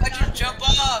 How'd you jump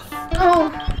off?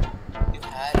 Oh, You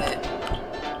had it.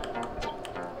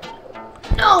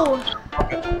 no.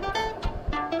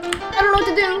 I don't know what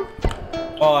to do.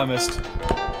 Oh, I missed.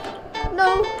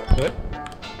 No, Good.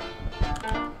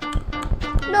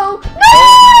 no, no!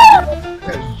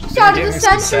 Shot of the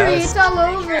century, it's all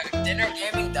over. Dinner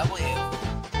Gaming W.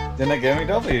 Dinner Gaming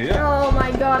W, yeah. Oh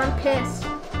my god, I'm pissed.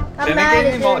 I'm Dinner mad at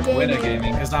Gaming Dinner like winner Gaming.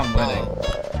 gaming because I'm winning.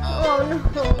 Oh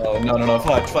no. Oh, no, no, no.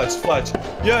 Fudge.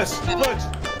 Yes, fudge.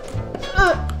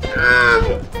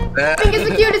 Pink is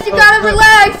the cutest, you gotta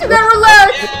relax, you gotta relax.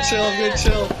 Good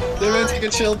chill. They're take a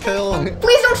chill pill.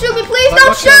 Please don't shoot me, please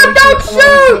don't shoot, don't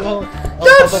shoot!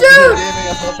 Don't shoot!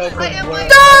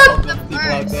 Don't!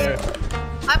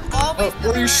 I'm always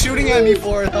What are you shooting at me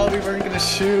for? I thought we weren't gonna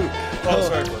shoot. Oh,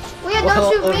 sorry, Fletch. Well, yeah,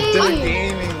 don't shoot Dinner me!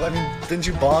 Gaming. I mean, didn't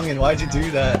you bong and why'd you do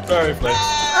that? Sorry, Fletch.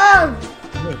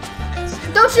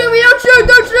 Don't shoot me, don't shoot,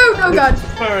 don't shoot! Oh god.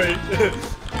 Sorry.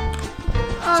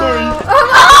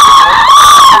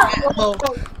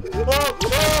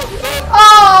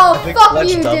 Oh, think fuck Fletch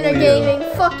you, Dinner W. Gaming,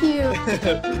 fuck you.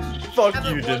 Fuck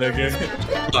you, Dinner Gaming.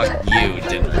 Fuck you,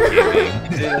 Dinner Gaming.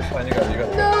 Yeah, that's fine. You got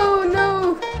it. No,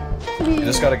 no. Please. You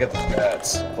just gotta get the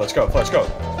stats. Fletch, go. Fletch,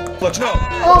 no.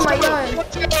 Oh my god.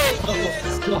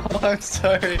 Oh, I'm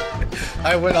sorry.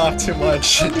 I went off too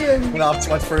much. Okay. Went off too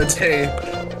much for a day.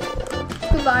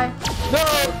 Goodbye.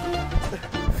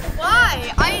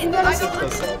 Why? I don't That's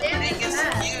understand Biggest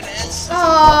that. cutest.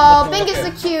 Oh, Pink is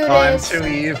the cutest.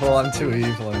 Oh, I'm too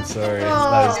evil. I'm sorry.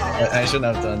 I shouldn't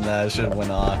have done that. I should have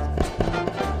went off.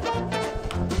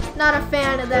 Not a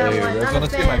fan of that Hey, one. you guys Not wanna a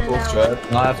see fan my of cool that one.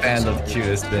 strat? Not a fan of the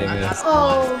cutest thing is.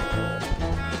 Oh.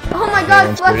 Oh my god,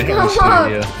 let's go up.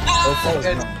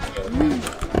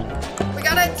 We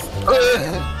gotta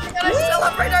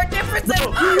celebrate our differences.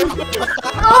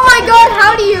 Oh my god,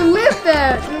 how do you live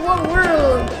that? In what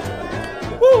world?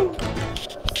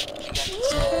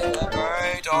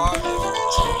 Celebrate our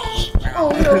differences.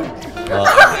 Oh no.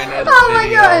 Oh my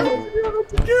god.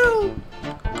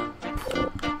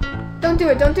 Don't do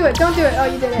it, don't do it, don't do it. Oh,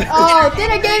 you did it. Oh,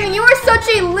 Dinner Gaming, you are such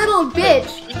a little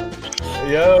bitch.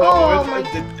 Yo, Oh my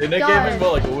Dinner God. Gaming,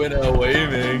 but like winner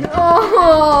waving.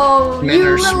 Oh, you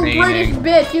Minner little British schmeening.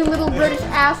 bitch, you little British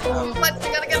asshole. But we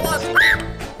gotta get lost.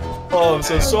 Oh, I'm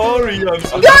so sorry. I'm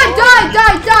so Die, die,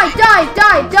 die, die, die,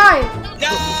 die, die.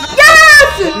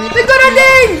 Yes! The good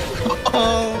ending!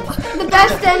 The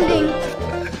best ending.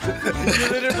 You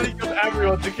literally got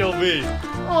everyone to kill me.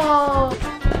 Oh.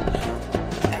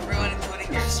 Everyone,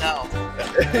 including yourself.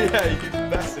 Yeah, you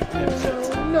massive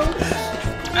dipshit. No.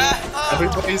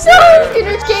 Everybody's No,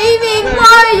 Dinner Gaming!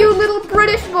 Why, you little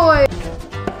British boy?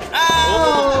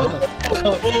 Oh.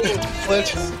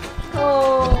 Fletch.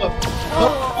 Oh.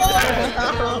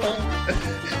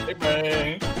 Hey,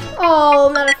 man. Oh,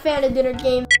 I'm not a fan of Dinner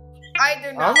Gaming. I do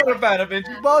I'm not. not a fan of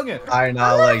Benji Bungin. I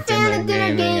not like fan Dinner of Dinner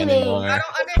Gaming Gaming. anymore. I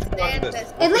don't understand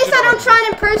this. At least I don't try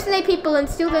and impersonate people and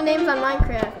steal their names on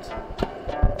Minecraft.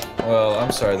 Well,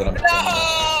 I'm sorry that I'm. No!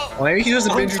 Well, maybe he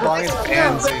doesn't Benji Bong his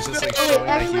fans, so he's just like Oh, wait, showing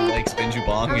that he actually, likes Benji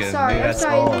Bong. I'm and sorry, maybe I'm that's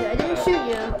sorry. all. I didn't shoot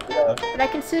you. But I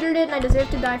considered it and I deserve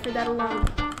to die for that alone.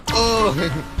 Oh.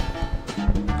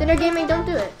 Dinner Gaming, don't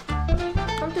do it.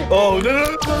 Don't do it. Oh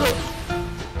no!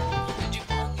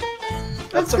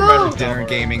 Let's That's a go! Reddit Dinner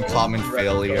Gaming common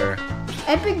failure.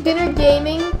 Epic Dinner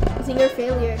Gaming is in your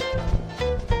failure.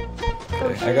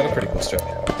 Okay, I got a pretty cool strat.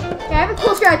 Yeah, I have a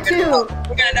cool strat too.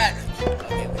 We're gonna die.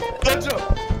 Let's go.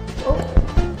 Oh,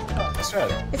 Strat.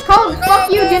 it's called Fuck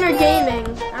You Dinner Gaming.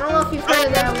 I don't know if you've heard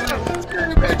of that one.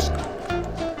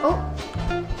 Oh,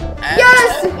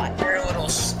 Yes! Oh, you're a little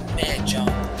snitch.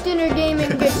 Dinner Gaming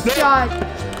gets shot.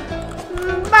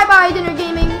 Bye bye, Dinner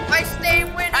Gaming. I stay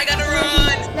winning. I gotta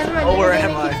run. Never mind, Oh, where Dinner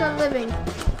am Gaming I? keeps on living.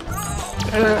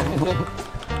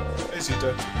 Hey,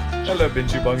 Sita. Hello,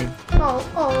 Benji Bungin.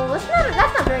 Oh,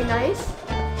 that's not very nice.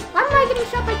 Why am I getting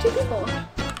shot by 2 people?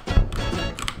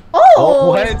 Oh,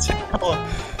 what?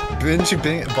 Benji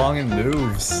Bong and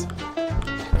moves.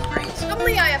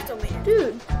 Suddenly I have to leave.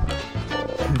 Dude.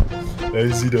 Hey,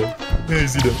 Zito. Hey,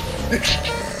 Zito.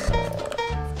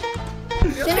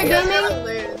 Dinner Gaming,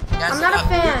 I'm not a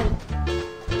fan.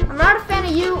 I'm not a fan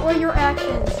of you or your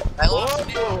actions. I lost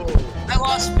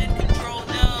mid control.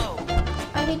 No.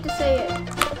 I hate to say it.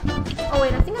 Oh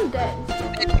wait, I think I'm dead.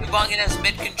 Benji Bungin has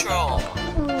mid control.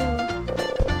 Ooh.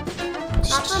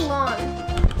 Not for long.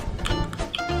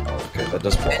 Okay, that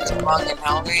does work. Benji Bungin,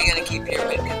 how long are you gonna keep your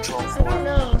mid control I don't for?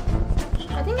 know.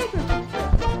 I think I can keep it.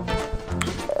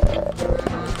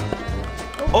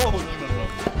 Oh, no.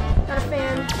 Not a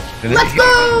fan. Let's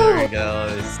go! There he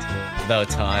goes. About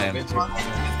time.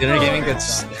 Dinner gaming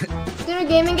gets Dinner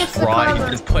Gaming gets the right.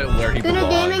 karma. Just put where he Dinner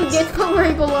belongs. Gaming gets put where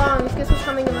he belongs. Guess what's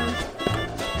coming to him?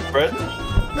 Fred?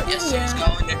 Yes, sir, he's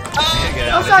going there.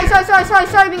 Oh,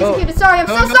 sorry, being Oh. executed. Sorry, I'm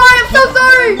so Oh, no. sorry, I'm so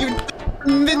sorry!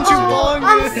 Minju Oh,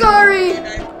 I'm sorry!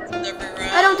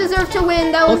 I don't deserve to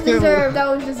win. That was Okay, deserved. That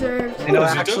was deserved. You know,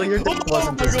 actually, your death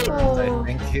wasn't deserved. Oh. I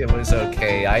think it was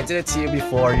okay. I did it to you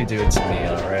before you do it to me,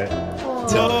 alright? Oh.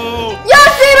 No!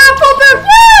 Yes, Zeta, pulled through!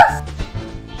 Yes!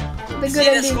 The good See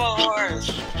the ending.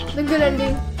 scores. The good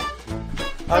ending.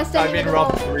 Best I've ending been of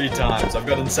robbed all. 3 times. I've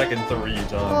gotten second 3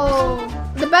 times.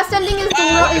 Oh, the best ending is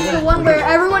the one where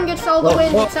everyone gets all the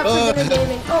wins except for Dinner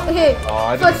Gaming. Oh, hey, Oh,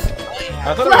 I Fletch, didn't.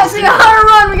 I thought Fletch, we gotta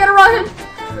run. We gotta run.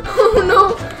 Oh no,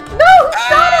 no,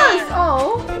 shot us.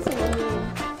 Oh, that's so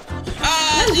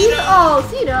mean. Zeta. Oh,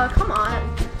 Zeta, come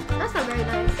on. That's not very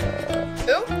nice.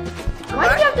 Who? Why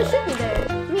did you have to shoot me there?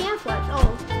 Me and Fletch.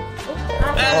 Oh.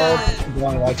 Oh, come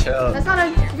on, watch out. That's not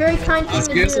a very kind thing This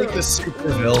to guy's do. like the super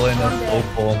villain of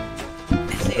Opal.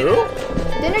 Who?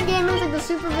 Dinner Gaming's like the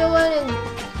super villain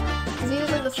and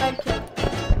Zeta's like the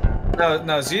sidekick.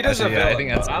 No, Zeta's a Actually, villain. I think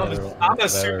that's I'm a a better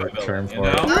super term villain,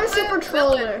 you for it. know? I'm super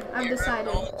troller, I've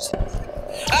decided.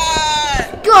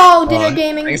 Ah! Go, Dinner Oh,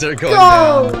 Gaming! things are going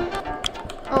Go!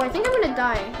 Oh, I think I'm gonna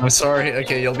die. I'm sorry.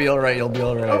 Okay, you'll be alright. You'll be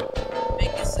alright.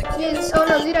 Yes, oh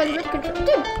no, Zeta has mid control.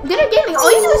 Dude, Dinner Gaming,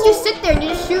 all you do is just sit there and you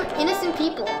just shoot innocent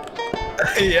people.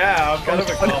 Yeah, I'm kind of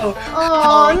a cop.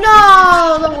 Oh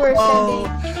no, the worst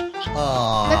ending.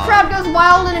 Aww. The crowd goes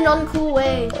wild in an uncool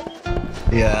way.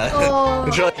 Yeah. Oh.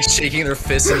 They're like shaking their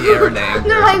fists in the air in anger.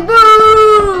 They're like, boo!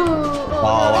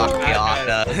 Oh, no.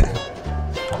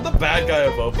 Akiata. I'm the bad guy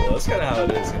of Opal. That's kind of how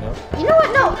it is, you know? You know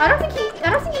what? No, I don't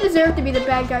think you deserve to be the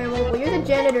bad guy of Opal. You're the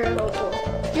janitor of Opal.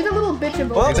 You're the little bitch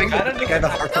of Opal. He's like the guy in the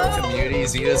hardcore community.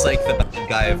 Zeta's like the bad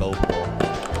guy of Opal.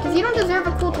 Because you don't deserve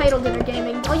a cool title, Dinner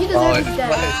Gaming. All you deserve is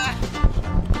death.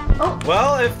 Oh,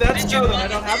 Well, if that's true, then I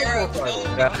don't have a full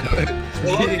title.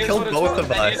 Well, He guess killed what it's both called?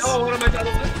 of And us. You know what my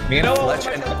title's is? Me You and know what Fletch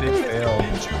my and title's Big is? Fail.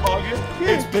 Benju Buggin'.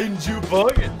 It's Benju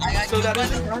Buggin'. I got So that is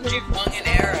Bung and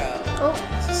Arrow. oh.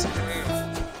 Screw.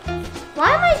 Why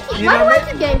am I keep, You why know do I what?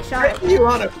 keep getting shot? You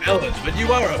are a villain, but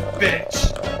you are a bitch.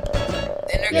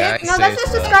 Dinner Yeah, game. no, that's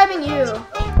just describing you.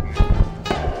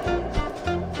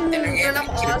 Dinner game.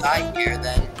 If you die here,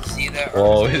 then see the.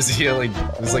 Whoa, is he like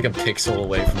was like a pixel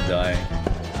away from dying?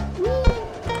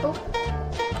 Oh.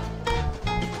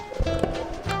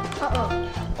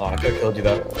 Uh-oh. Oh, I could have killed you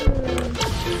though.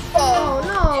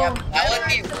 Oh, Yeah, no. but I would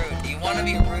be rude. Do you want to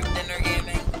be rude, Dinner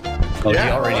Gaming? Oh, he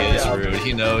Yeah. already is Yeah. rude.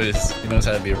 He knows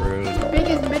how to be rude.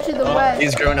 Biggest bitch of the West.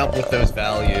 He's grown up with those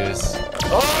values.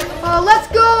 Oh, let's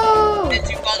go!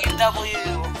 Benju Bung and W.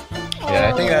 Yeah,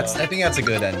 I think that's a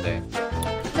good ending.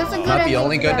 That's a good Not ending. the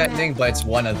only for good Batman. ending, but it's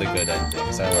one of the good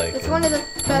endings. I like It's it. one of the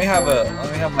best Let me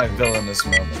ones. have my villainous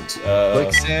moment.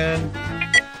 Quicksand,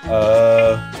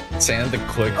 Sand the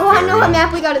Quick. Oh, I know what Fairy.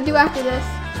 map we gotta do after this.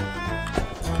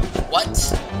 What?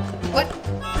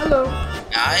 Hello.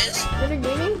 Guys? Dinner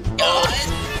Gaming? Guys?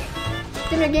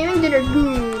 Dinner Gaming, Dinner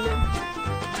Goon.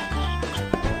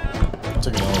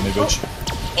 Take it on me, bitch.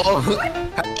 Oh,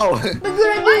 The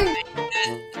good ending!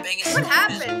 The biggest. What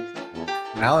happened?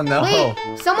 I don't know.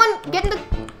 Wait, someone get in the...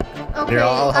 Okay, Here,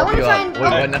 I'll I help wanna you try up. and... Wait,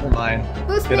 oh, wait, never mind.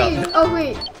 boost Get me! up. Oh,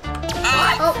 wait.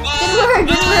 Ah, Oh,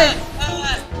 didn't work.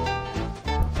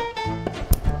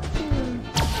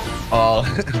 Oh,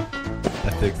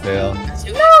 epic fail.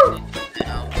 No!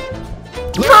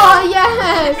 Oh,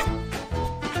 yes!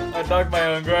 I dug my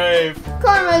own grave.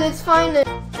 Karma, it's fine.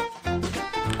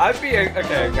 Okay,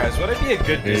 guys, would I be a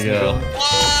good Here you Disney go. villain?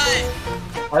 Why?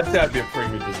 I'd say I'd be a pretty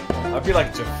good Disney villain. I'd be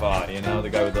like Jafar, you know, the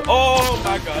guy with the. Oh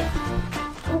my god.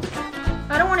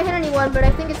 I don't want to hit anyone, but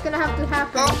I think it's gonna have to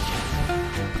happen.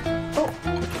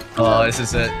 Oh, this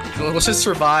is it. Let's just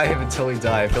survive until we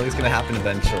die. I feel like it's gonna happen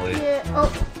eventually. Yeah. Oh,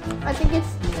 I think it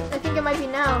might be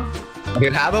now. Okay,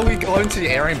 how about we go into the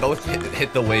air and both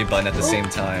hit the wave button at the same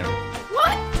time?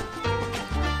 What?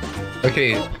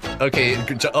 Okay,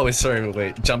 oh, sorry,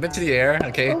 wait. Jump into the air,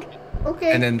 okay? Oh,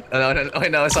 okay. And then,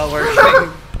 no, it's not working.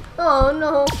 Oh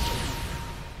no.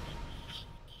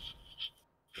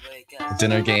 Wait, guys.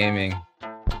 Dinner gaming.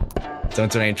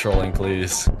 Don't do any trolling,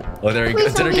 please. Oh, there he Please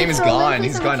goes. don't Dinner be gaming's trolling, gone. please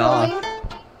He's don't be gone trolling.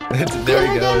 off. There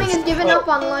he Dinner Gaming goes. has given up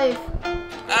on life.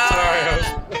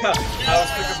 Ah, I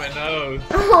was picking my nose.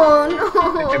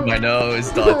 Oh In no. my nose.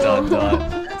 Dot.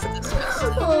 that's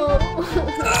disgusting. Oh.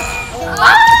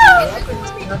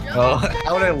 Oh,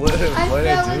 how did I live? I What did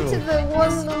fell I into do? the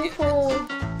one loophole.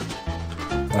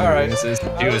 Alright. This is,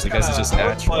 I guess it's just I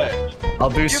would natural. play. I'll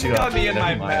boost You you up. got me in Never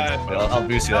my mind. bed. I'll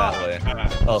boost you that way.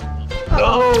 Oh. Oh.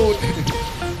 No!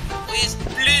 Please,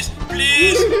 please,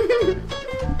 please,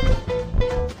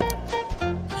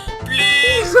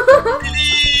 please,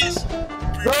 please.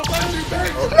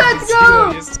 Let's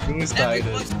go! Epic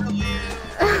Flex W.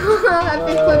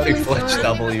 Epic Big Flex Fletch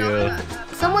W. W.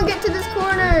 Someone get to this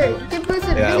corner. Get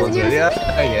boosted. Yeah, Because you're-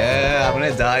 yeah, I'm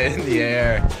gonna die in the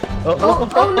air. Oh no!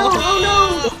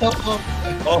 Oh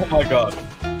Oh my god.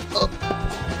 Oh.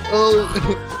 no!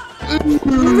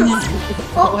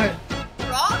 Oh, let's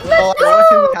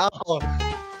go!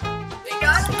 They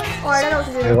got you. Oh, I don't know what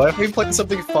to Hey, do. what if we play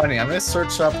something funny? I'm gonna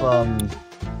search up,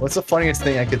 what's the funniest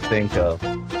thing I could think of?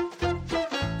 I'm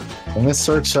gonna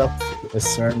search up a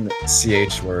certain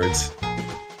CH words.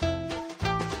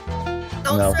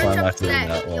 Don't No, search I'm up not doing sex.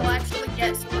 that one. You'll actually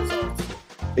get some results.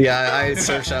 Yeah, I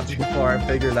searched that before. I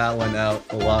figured that one out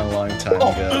a long time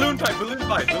Oh, ago. balloon fight.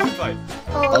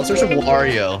 Oh, I'll search up yeah.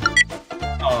 Wario.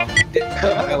 Oh,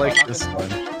 I like this one.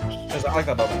 because I like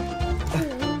that bubble.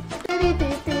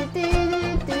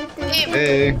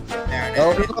 Hey.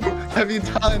 Oh no, what have you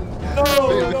done? No,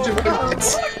 Wait, no,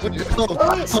 Benji, no. what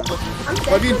I'm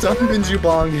have you done, Benji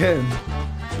Bong Hin?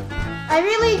 I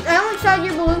only shot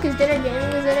your balloon because Dinner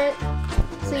Gaming was in it.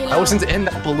 So you know. I wasn't in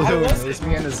that balloon. I It wasn't. was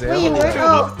me and Azale. Wait, you were?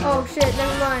 Oh shit,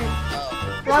 never mind.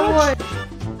 Wrong one.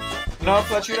 No,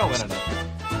 Fletch, you don't win enough.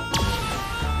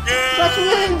 Fletch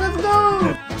wins, let's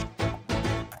go!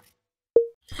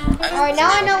 Alright, now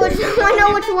I know which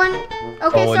one.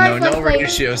 Okay, Oh sorry, no, Fletch no played.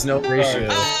 ratios, no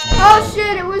ratios. Oh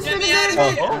shit, it was for the good.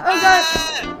 Oh. Oh god.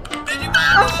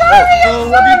 I'm sorry, Oh,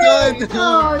 what have you done?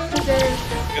 Oh, shit.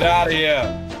 Get out of here.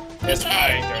 It's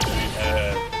my turn to be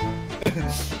head.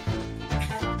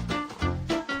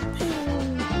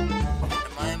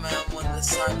 Am I on this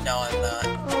side? No, I'm not.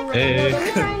 Oh my Hey. god, let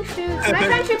me try and shoot. Can I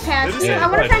try and shoot past you? Yeah, I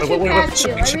wanna try and shoot wait, past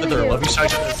you. I each really other. do. Let me show you.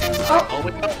 Oh. Oh,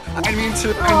 wait, no. I didn't mean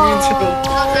to.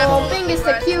 Oh, Thing is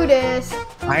the cutest.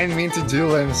 I didn't mean to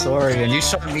do it. I'm sorry. And you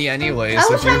shot me anyway. I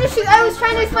So was trying to shoot. I was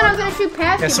trying to fun. I was gonna shoot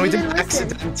past Yeah, you. so but we you did didn't listen.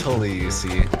 accidentally. You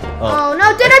see. Oh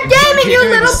no, Dinner Gaming, you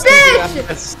little bitch!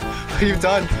 Yes. What have you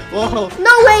done? Whoa.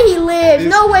 No way he lives.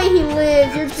 No way he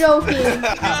lives. You're joking.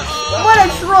 What a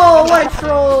troll. What a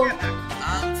troll.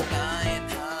 I'm flying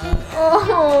high.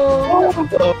 Oh.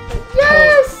 Oh.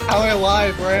 Yes. How am I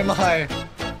alive? Where am I?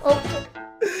 Oh.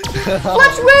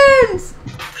 Fletch wins.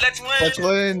 Let's win. Fletch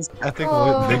wins. I think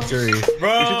Oh. victory.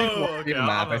 Bro, We should do the okay, Wario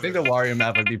map. I think the Wario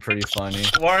map would be pretty funny.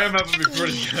 Wario map would be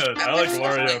pretty good. I like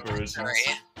Wario operations. Sorry.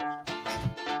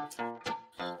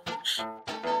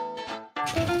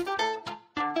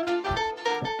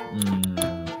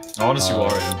 I want to see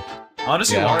Wario. I want to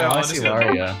see Yeah, Wario. I I want want to to see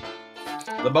Wario.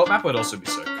 The boat map would also be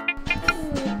sick.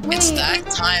 It's Wait. that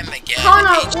time again.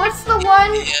 Connor, what's the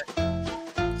one?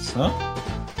 Huh?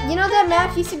 You know that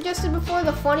map he suggested before,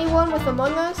 the funny one with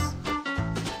Among Us?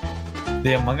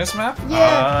 The Among Us map?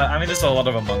 Yeah. I mean, there's a lot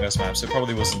of Among Us maps. It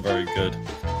probably wasn't very good.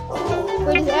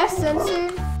 Wait, is S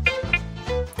censored?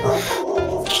 I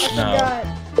No. forgot.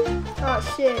 Oh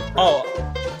shit. Oh.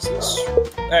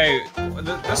 Hey,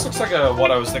 this looks like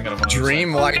what I was thinking of. When I was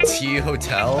Dream YT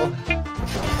Hotel.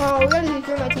 Oh, we gotta do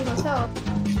Dream My Team Hotel. saying-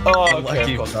 Oh, okay.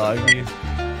 Lucky of course. doggy.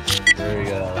 There we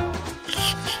go.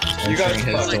 You guys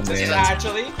Entering his fucked. domain.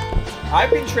 Actually,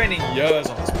 I've been training years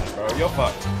on this map, bro. You're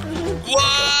fucked.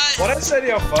 What? When I said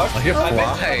you're fucked, Oh, you're I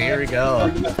meant fly. Here we go.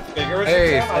 figure it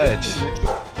Hey, out. Fletch.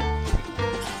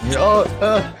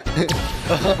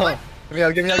 Give me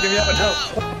out, give me out, give me out. No.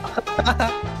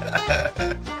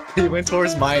 He went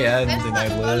towards my end That's and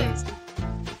not I lived.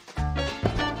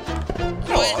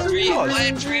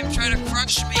 Why did Dream try to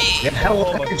crush me? Yeah, Oh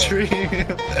why, my God. Dream?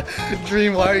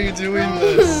 Dream, why are you doing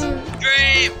this?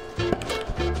 Dream!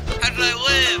 How did I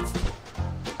live?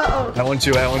 Uh-oh. I want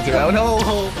you, I want you. Oh no!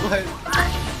 What?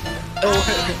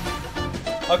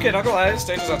 Oh, Okay, not gonna lie, this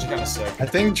stage is actually kind of sick. I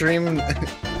think Dream.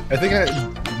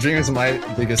 Dream is my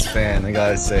biggest fan. I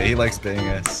gotta say, he likes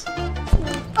Bingus.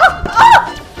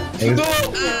 He's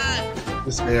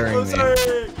just sparing me. I'm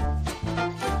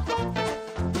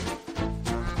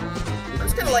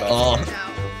just gonna let you Oh. sit now.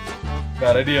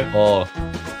 Bad idea. Oh,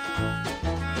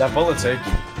 That bullet take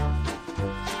you.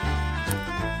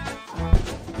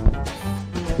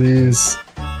 please.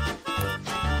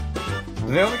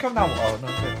 Did they only come down? Oh, no,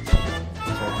 okay.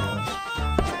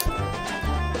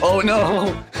 Oh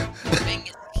no! Being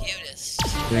the cutest.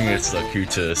 Bingus the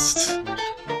cutest.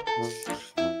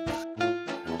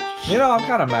 You know, I'm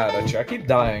kind of mad at you. I keep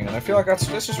dying, and I feel like that's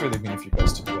just really mean of you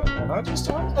guys to do that. And I just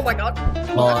don't. Oh my god.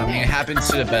 Well, I mean, it happens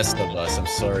to the best of us. I'm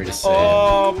sorry to say.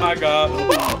 Oh my god.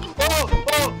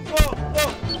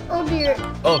 Oh dear. dear.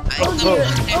 Oh, Oh dear.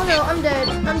 Oh no, I'm dead.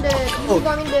 I'm dead. Oh.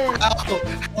 I'm dead. Ow!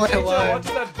 Why Peter, am I? what's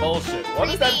that bullshit? What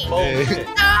is that Hey. bullshit?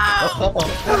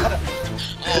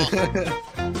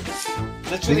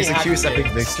 Literally These accused hacking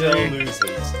epic it still victory.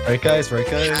 loses. Right, guys? Right,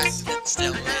 Hacks guys? and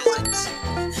still loses.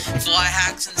 Fly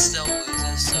hacks and still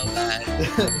loses so bad.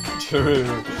 True.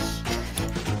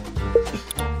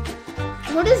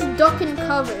 What is duck and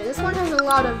cover? This one has a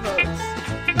lot of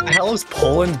votes. The hell is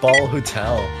Poland Ball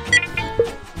Hotel?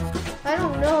 I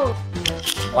don't know.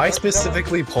 Why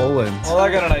specifically Poland? Well,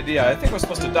 I got an idea. I think we're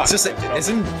supposed to duck. It's just,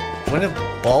 wouldn't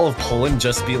a ball of Poland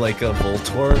just be like a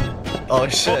Voltorb? Oh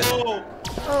shit. Oh,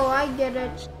 Oh, I get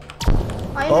it.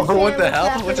 I Oh, understand what the what's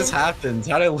hell? What just happening.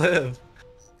 happened? How'd I live?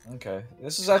 Okay,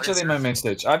 this is actually my main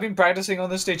stage. I've been practicing on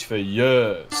this stage for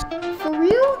years. For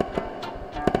real?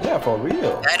 Yeah, for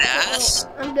real. Dead ass.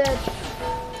 I'm dead.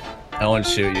 I won't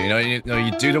shoot you.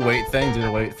 You do the wait thing, do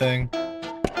the wait thing.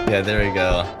 Yeah, there we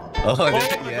go. Oh, my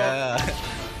yeah.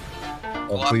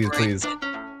 Oh, please, please.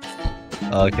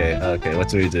 Okay, okay, what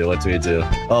do we do? What do we do?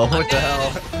 Oh, what the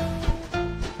hell?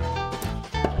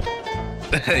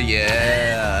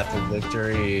 Yeah, for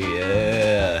victory,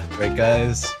 yeah. Right,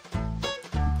 guys?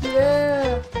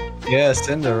 Yeah. Yeah,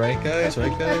 Cinder, right, guys?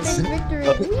 Right, guys? Epic victory.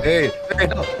 Oh, hey, hey,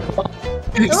 no.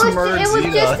 It Just murdered was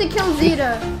Zeta. just to kill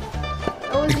Zeta.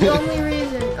 That was the only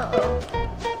reason. Uh-oh.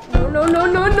 No, no, no,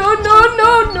 no, no, no,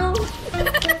 no, no.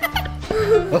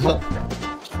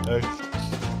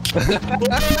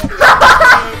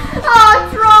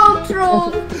 Oh,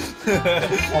 troll.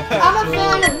 I'm a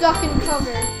fan of duck and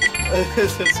cover.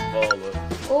 this is baller.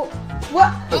 Oh,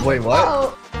 what? Wait, what?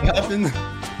 Uh-oh. What happened?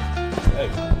 Hey,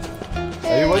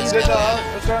 Hey. what you did now?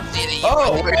 What's wrong? Zeta, you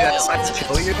Oh, were the wait, that's villain. not to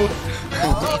kill you?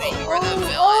 Zeta, you were the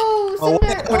villain. Oh, Oh,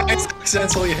 Cinder. wait, I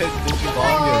accidentally hit Digibongan.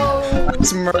 I Oh.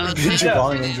 just murdered Zeta.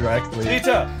 Digibongan indirectly.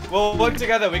 Zeta, we'll work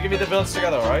together. We can be the villains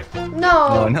together, alright? No,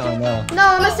 No. no, no. No,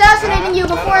 I'm assassinating you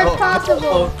before it's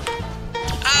possible.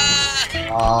 Ah!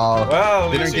 Oh,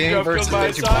 Well, Dinner you seem to game have versus killed my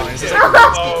Digibongan. This is son.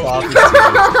 like Oh. prophecy.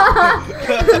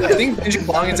 I think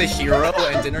Digibongan's a hero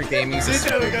and Dinner Gaming's a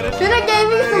Zeta, we gotta- supervillain. Dinner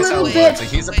Gaming's a He's little a- bitch.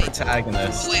 He's a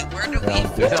protagonist. Wait, where do we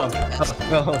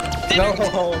No, no,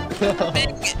 no.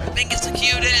 Bing is the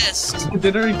cutest!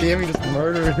 Dinner Gaming just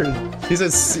murdered. He's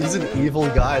an evil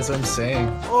guy. That's what I'm saying.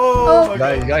 Oh my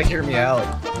god. You gotta hear me out.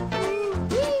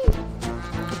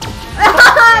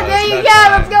 There you go.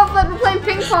 Let's go. We're playing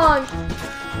ping pong.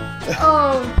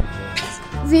 Oh,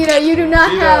 Zeta, you do not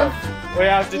have. We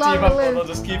have to Long team up or live. they'll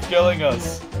just keep killing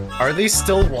us. Are they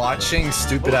still watching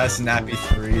stupid ass Nappy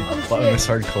 3 Oh, Buttonless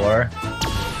Hardcore?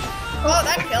 Oh,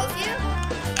 that kills you?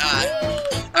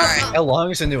 Alright. How long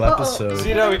is a new Uh-oh. episode?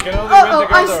 Zeta, we can only Uh-oh, win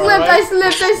I together,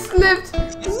 slipped.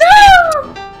 alright?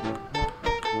 No!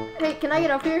 Hey, can I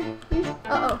get up here, please?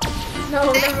 Uh-oh.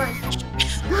 No, never mind.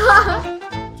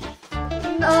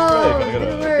 No, Really, gonna didn't get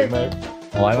a work. big move.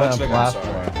 Oh, I'm on a Fletchling, I'm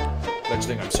platform.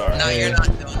 Fletchling, I'm sorry. No, you're not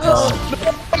doing this.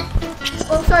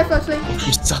 Oh, sorry, Fletchling.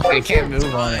 I'm sorry, I can't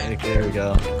move on it. Okay, there we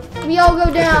go. We all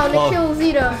go down to Oh. kill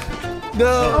Zeta.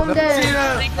 No! I'm dead.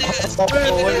 Let's Oh,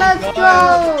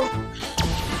 go!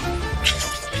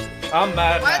 I'm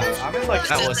mad Why now. does- I'm in like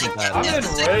That wasn't bad. I'm in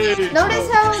rage. Notice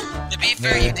how To be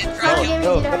fair, you did Dinner try to Gaming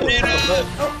kill Zeta me. have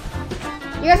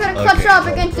you guys gotta clutch Okay, up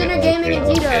against Dinner okay, Gaming and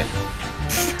Zeta. okay.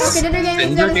 Okay, Dinner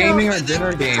Gaming. Dinner Gaming or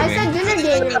Dinner Gaming? I said Dinner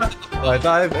Gaming. Oh, I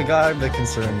thought I got the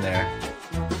concern there.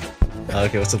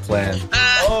 Okay, what's the plan?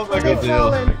 Ah, Oh my Okay, god. do.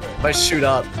 fallen. If I shoot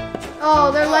up.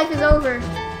 Oh, their life is over.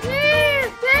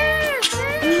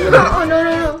 Oh, no,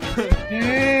 no,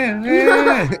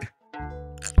 no.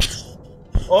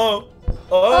 Oh.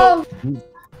 Oh. Oh.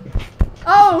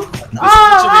 Oh.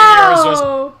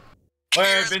 Oh. Wait,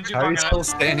 Benji, How are you fucking still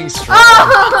standing strong?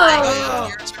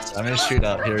 Oh. I'm gonna shoot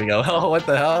up. Here we go. Oh, what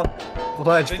the hell?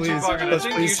 Fletch, Benji, please. fucking, I Fletch,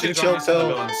 think you please. should Chill, join us on the chill.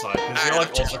 villain side, because you're like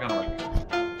also kind of like...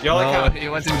 You're like No, how...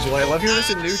 you want to enjoy. I love you as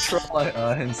a neutral.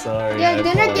 I'm sorry. Yeah, I Dinner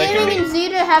apologize. Gaming and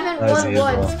Zeta haven't That's won evil.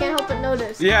 once. Can't help but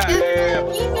notice. Yeah.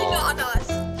 On us.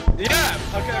 Yeah.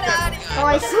 Okay. Oh,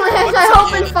 I slashed. I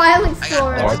opened filing Oh,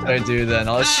 store. what do I do then?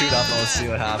 I'll just shoot up and I'll see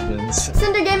what happens.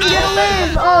 Cinder Gaming gonna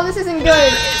live. Oh, this isn't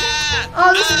good.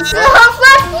 Oh, this is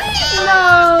Flash, please.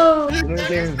 No. Dinner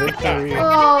Gaming victory.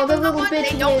 Oh, the little They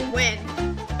bitch don't win.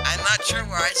 win. I'm not sure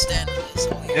where I stand in this.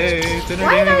 Hey, Dinner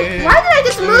Why Gaming. did I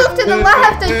just move to the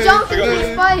left and jump into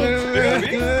this fight? We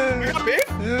got beef?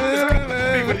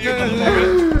 What are you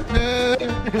doing?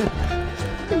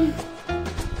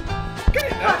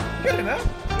 Get in there. Get in there.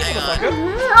 Hang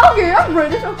on. Okay, I'm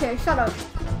British. Okay, shut up.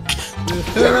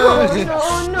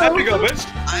 Oh, no, Happy to go, no. bitch.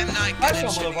 I'm not Hi, good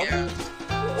at shooting motherfucker. arrows.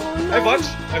 Oh, Hey, no. Butch.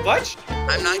 Hey, Butch.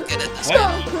 I'm not good at this.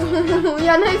 What?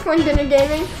 Yeah, nice one, Dinner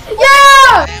Gaming. Yeah!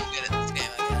 I am good at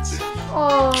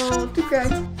Oh, too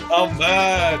good. Oh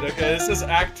man. Okay, this is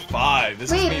Act 5. This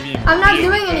Wait, is maybe. I'm not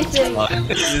doing anything.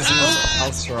 This is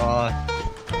house raw.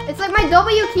 It's like my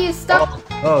W key is stuck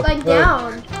like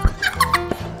down.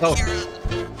 Oh.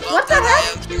 What the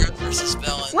heck? Heroes versus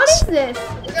villains. What is this?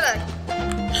 We're gonna.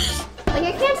 Like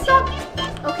I can't stop.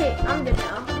 Okay, I'm good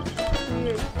now.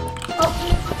 Weird. Oh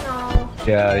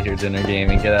Get out of here, Dinner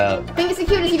Gaming. Get out. no. Bingus the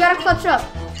cutest, you gotta clutch up.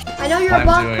 I know you're a I'm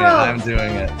Bonk doing Pro. it. I'm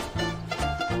doing it.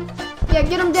 Yeah,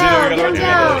 get him down. we Get him gotta Oh,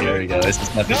 down. here we go. This is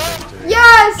an epic victory.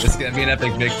 Yes. This is gonna be an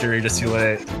epic victory. Just you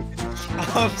wait.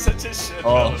 I'm such a shit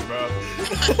Oh. villain, bro.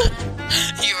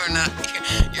 You are not.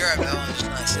 You're a villain, just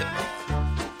not a super.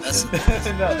 That's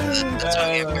No,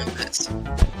 why you win this.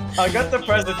 I got the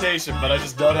presentation, but I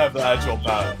just don't have the actual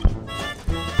power.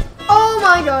 Oh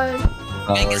my god.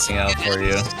 Oh, working out for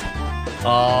you.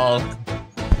 Oh,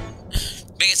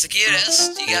 Biggest the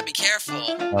cutest. You gotta be careful.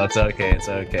 oh, it's okay. It's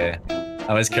okay.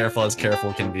 I'm as careful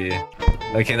can be.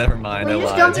 Okay, never mind. We I just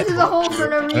lied. jumped into the hole for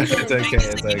no reason. It's okay.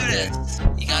 Biggest It's the okay. cutest.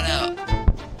 You got out.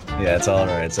 Yeah, it's all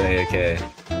right. It's okay.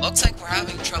 Looks like we're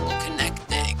having trouble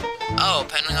connecting. Oh,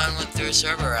 Pentagon went through a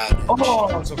server outage. Oh,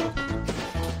 I'm so good.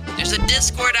 There's a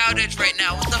Discord outage right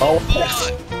now. What the Oh,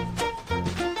 fuck?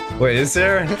 Wait, is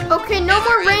there? Okay, no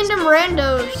more random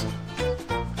randos.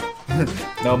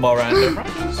 No more random.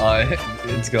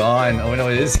 It's gone. Oh no,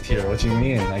 it is here. What do you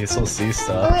mean? I can still see Oh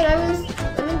stuff. wait, I'm in the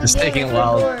It's game taking a next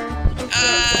while. door.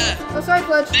 Oh sorry,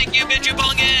 Clutch. Thank you, Benji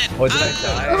Bongan. Oh, did I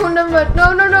die? Oh never mind.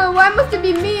 No, no, no. Why must it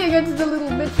be me against the little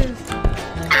bitches?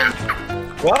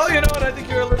 Well, you know what? I think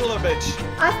you're a little bitch.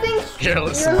 I think Here,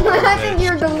 let's I think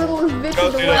you're the little bitch Go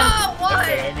of the do one. that. Oh, why?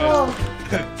 Okay, I missed. Oh.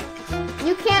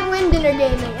 You can't win dinner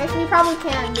gaming. Actually, you probably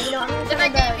can, but you know, I'm gonna try Dinner my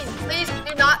gaming, best. please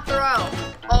do not throw.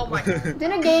 Oh my god.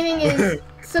 Dinner gaming is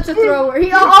such a thrower.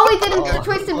 All he did in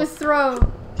Twisted was throw.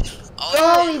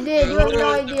 All he did. You have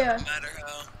no idea. No matter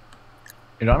how.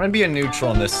 You know, I'm gonna be a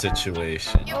neutral in this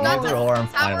situation. You got Either the or, I'm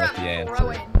fine power with of the answer.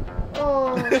 throwing.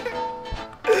 Oh.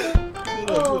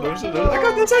 I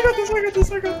got this, I got this, I got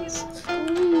this, I got this.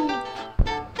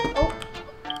 Oh.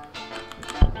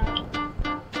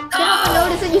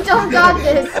 Notice that you don't got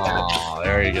this. Aw,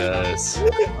 there he goes.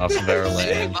 Off of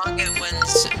Everlane. Bongan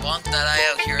wins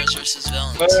Bonk.io Heroes versus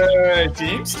Villains. Hey,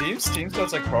 teams,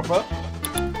 that's like proper.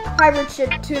 Pirate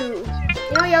ship 2. You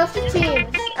know, yeah, let's do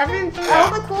teams.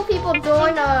 All the cool people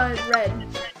join red.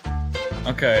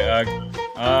 Okay,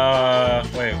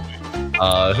 wait.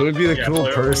 Who would be the Yeah, cool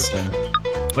player- person?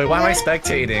 Wait, why am I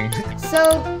spectating?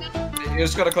 So, You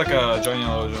just gotta click join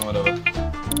yellow, join whatever.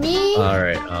 me,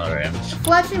 Alright.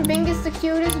 Fletch, and Bingus the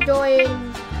cutest join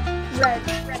red.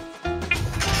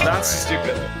 That's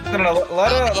stupid. No,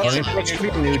 let Fletch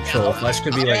could be neutral. Fletch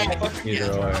could be like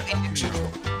either or.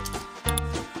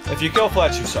 If you kill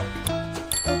Fletch, you suck.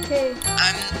 Okay.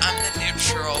 I'm the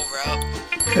neutral route.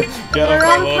 Get We're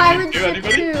on him, Pirate do ship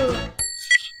anybody? 2.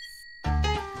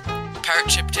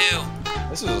 Pirate Ship 2.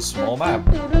 This is a small map.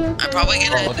 I'm probably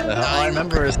gonna Oh, end what up the hell? I dying.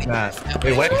 remember this map.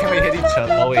 Wait, when can we hit each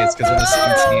other? Oh, wait, it's because we're the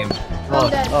same team. I'm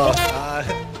dead. okay, what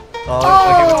Oh, do I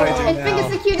do and Bingus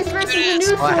the now? cutest versus the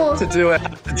I have neutral. to do it. I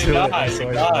have to You do it. die, I'm you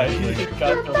sorry. die. You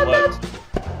got the Fletch.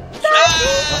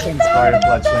 I'm sorry,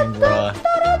 Fletchling, bro.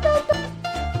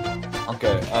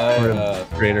 Okay, For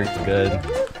greater good.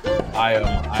 I am.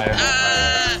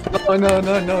 Oh, no.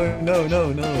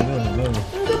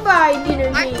 Goodbye, dinner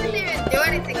I couldn't gaming. even do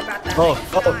anything about that. Oh, I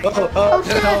just died. Oh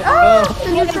shit! Oh,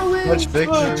 the neutral Much wins.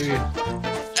 victory.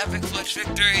 Epic Fletch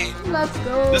victory. Let's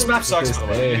go. This map sucks, by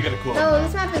the way. You get a cool one. No,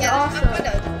 this map is Yeah, awesome. that's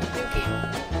kind of dookie.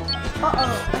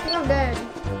 Uh-oh, I think I'm dead.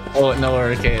 Oh, no,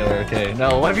 we're okay. No,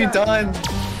 what have you done?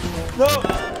 No!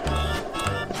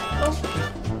 Oh,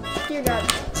 dear God.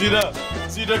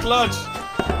 Zeta clutch!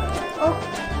 Oh,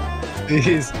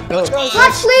 Please. No.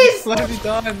 Fletch, please! What have you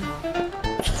done?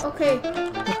 Okay.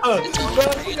 Now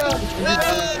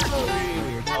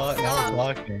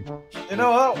we're talking. You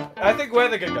know what? I think we're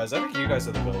the good guys. I think you guys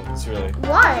are the villains, really.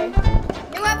 Why?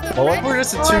 You have the Well, what red. if we're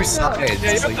just Oh, two I know. sides?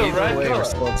 Yeah, you have Like, to either red way, color. we're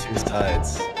still two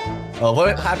sides. Oh,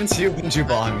 what happened to you, Benji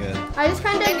Bongan? I just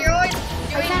kind And you're of... always I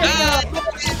doing kind of...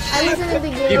 I was in the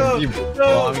game. You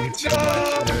belong too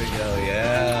much. There we go,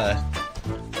 yeah.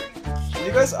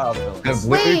 You guys are the The villains.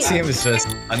 blue Wait. team is just a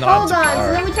Hold not on,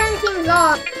 so then we turn teams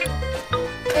off.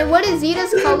 And what is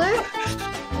Zeta's color?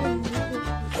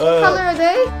 What color are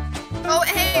they? Oh,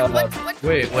 hey, what?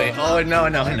 Wait. Oh, no.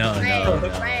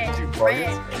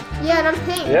 Red. Yeah, and I'm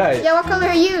pink. Yeah. What color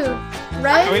are you?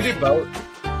 Red? Can we do both?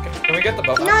 Can we get the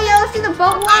boat? No, yeah, let's do the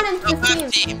boat one and Boat the map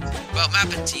teams. teams. Boat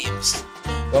map and teams.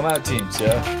 Boat map teams,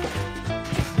 yeah.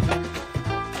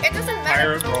 It doesn't matter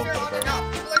Pirate if you're world, on or bro. not.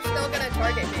 People are still gonna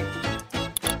target me.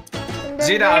 And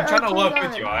Zeta, I'm trying to work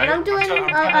with you, And alright? I'm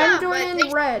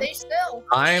doing red. They still.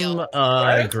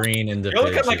 I'm green You're individual.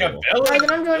 looking like a villain. Alright,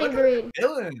 then I'm joining green.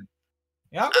 Villain.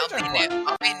 Yeah,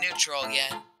 I'll be neutral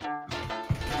again.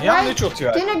 Yeah, I'm neutral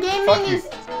too. Dinner gaming Fuck you. is.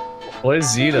 What is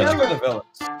Let's Zeta? go the villains.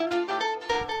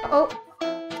 Oh,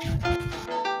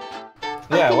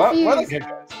 Yeah, we're the confused. good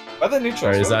guys. We're the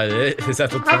neutrals. Or is that it? Is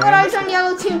that the how about plan? I was on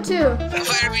yellow team too?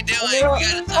 What are we doing? We Yeah.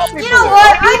 gotta talk. You know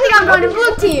what? I think I'm going to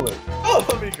blue team. Oh,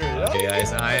 that'd be good, yeah? Okay,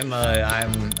 guys, I'm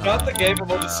Got the game and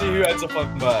we'll just see who ends up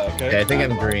on okay? Okay, I think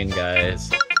I'm green,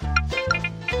 guys.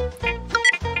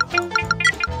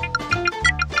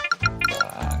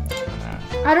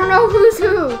 I don't know who's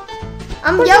who.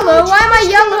 I'm yellow. Why am I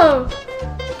yellow?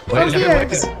 Wait, Oh, dear.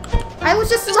 everybody's, I was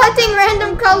just selecting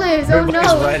random colors. Oh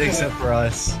everybody's no. right except for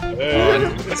us. Hey.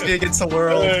 Let's be against the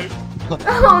world. Hey.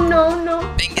 Oh no, no.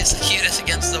 Bing is the cutest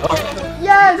against the world. Here we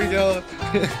Yes. go.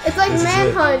 It's like This is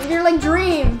it. Manhunt. You're like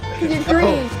Dream. You're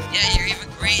green. Yeah, you're even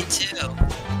green too.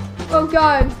 Oh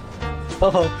god.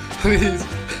 Oh, please.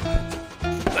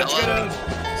 Let's get him.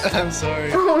 I'm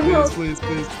sorry. Oh, no. Please,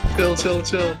 please. Chill.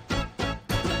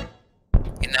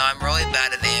 You know, I'm really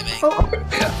bad at aiming. Oh,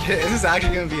 Is this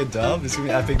actually gonna be a dub? Is this gonna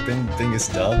be epic Bingus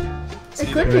dub? it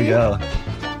could Here we be. go.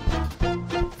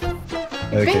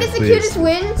 Okay, Bing is the please. cutest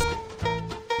wins.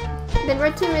 Then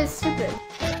red team is stupid.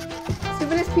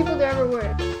 Stupidest people there ever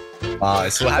were.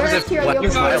 So what happens if Here, what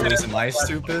if I you'll- lose? Am I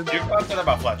stupid? You've got something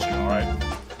about fletching, alright?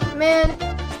 Man.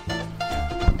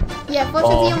 Yeah, Fletch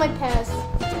Oh. is on my pass.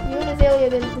 You and Azalea,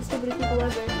 the stupidest people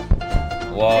ever.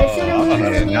 Whoa. I've seen him lose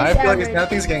Okay, his now I feel like average.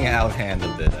 nothing's getting outhanded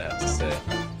a bit, I have to say.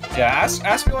 Yeah,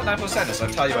 ask me what 9% is. I'll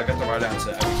tell you I got the right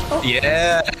answer.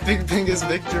 Yeah, big Bingus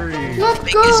victory. Let's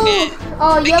Bing go! is good.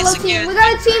 Oh, Bing yellow is team. good. We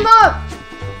gotta team up!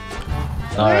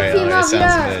 Alright, team up, sounds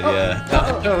yeah. good, Oh, yeah.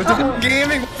 uh-oh, No, uh-oh.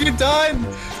 gaming, what have you done?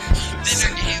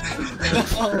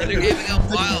 Dinner gaming up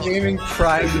wild. Gaming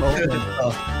prime moment. Oh.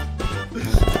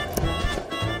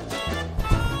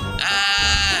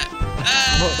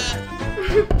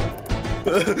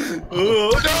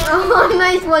 Oh,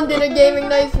 nice one, Dinner Gaming.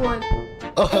 Nice one.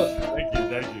 Oh.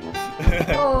 Thank you.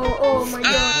 Oh my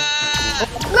god.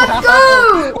 Let's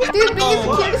go! Dude, Bing is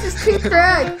the cutest. This is too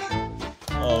cracked.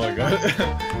 Oh my god.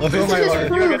 Oh This my is god.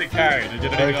 proof. You're getting carried.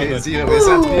 Okay, Zeno, it's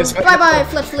have to be a Ooh, special. bye-bye,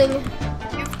 Fletchling.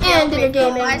 You And failed me Dinner the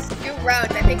Gaming. last few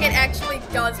rounds. I think it actually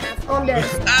does have. Oh, I'm dead.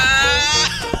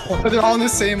 Oh, they're all in the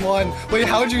same one. Wait,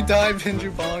 how'd you die,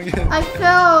 Pinju Bongan? I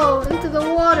fell into the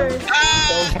water.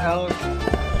 Fell down.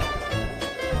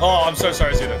 Oh, I'm so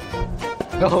sorry, Zeta.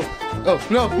 No. Oh,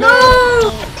 no, No!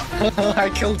 I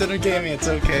killed Dinner Gaming. It's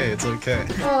okay. It's okay.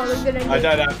 Oh, look at I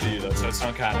died after you though, so it's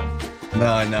not canon.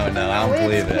 No, I don't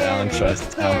believe it. I don't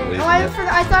trust. I don't believe Oh, I it.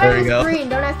 forgot. I thought There I you was go. green.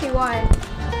 Don't ask me why.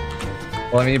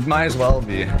 Well, I mean, it might as well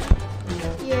be.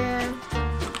 Yeah.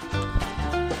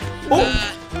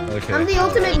 Okay. I'm the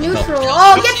ultimate neutral.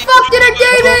 Oh, get fucked, Dinner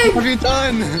Gaming! What have you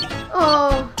done?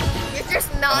 Oh. You're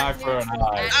just Eye not. for an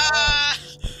eye.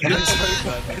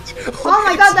 Oh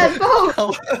my god, that boat!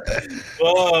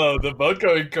 Whoa, the boat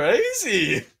going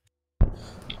crazy.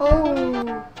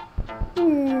 Oh.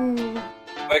 Ooh.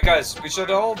 Wait, guys, we should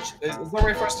all. Is there a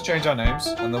way for us to change our names,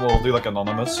 and then we'll do like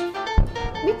anonymous?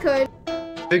 We could.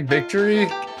 Big victory?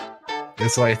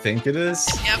 That's what I think it is?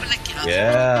 You have an account?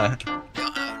 Yeah. You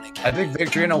don't have an account. I think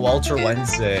victory in a Walter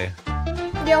Wednesday.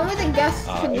 Yeah, only the guests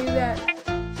can do that.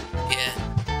 Yeah.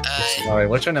 Alright,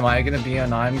 which one am I gonna be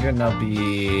on? I'm gonna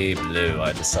be blue,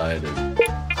 I decided. I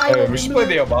Hey, will we be should play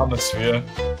the blue. Obama sphere.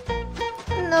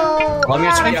 No. Well, I mean,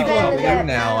 it's I'm trying not people a fan on of blue that.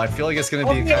 now. I feel like it's gonna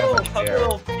I'll be be kind a of little, unfair.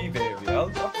 little pea baby.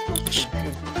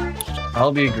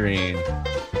 I'll be green.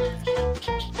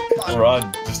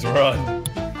 Run, just run.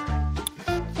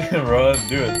 Run,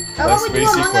 do it. How about we do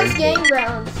Spacey Among Us crazy. Game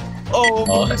Grounds?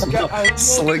 Oh,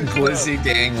 Slick Glizzy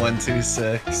Gang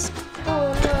 126.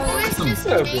 Oh Who no. is this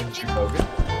So game? big, Bogan.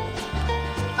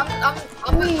 I'm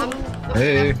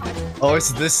Hey. Oh,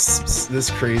 it's this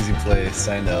crazy place.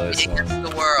 I know this Against one.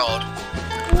 the world.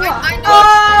 I know.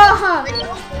 Ah! I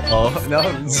know. Oh no,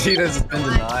 Zeta's been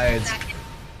denied.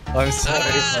 I'm sorry,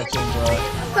 fucking bro.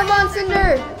 Come on,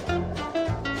 Cinder!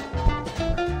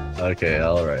 Okay,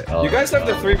 alright. You guys have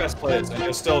the 3 best players, and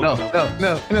you're still. No. Dinner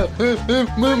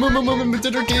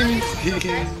Gaming.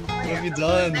 What have you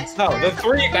done? No, the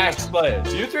 3 best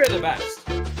players. You 3 are the best.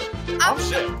 I'm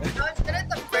shit. I was good at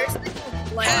the first thing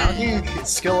you I played. think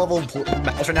skill level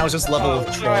match right now is just level of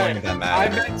trolling that I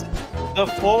matters. meant the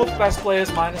 4th best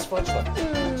players minus Fletchling.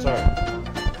 Hmm. Sorry.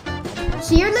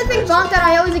 So you're the thing, Bonk, that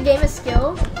I always a game of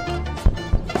skill?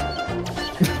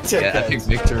 Yeah, epic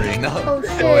victory. No. Oh,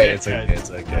 Oh wait, shit. it's okay.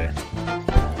 It's okay.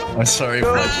 I'm sorry,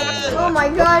 Fletchling. Oh my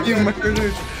god. You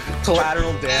murdered.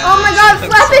 Collateral damage. Oh my god, I'm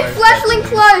Epic sorry, Fleshling Fletchling.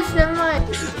 Clutch! Never mind.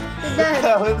 You're dead.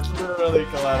 That was literally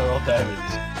collateral damage.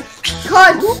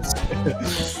 Clutch!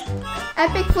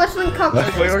 Epic Fleshling Cup.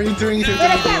 What are you doing here?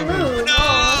 Wait, I can't move. Oh,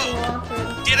 that's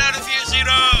awkward. Get out of here,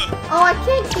 Zero! Oh, I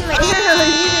can't see my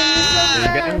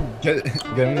arrows.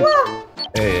 Get him. Whoa.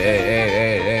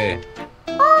 Hey.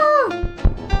 Oh!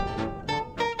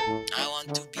 I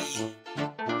want to be.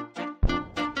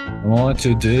 I want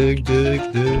to dig.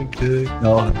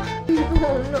 No.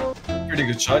 Oh no. Pretty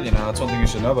good shot, you know. That's one thing you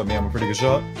should know about me. I'm a pretty good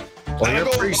shot. Well, you're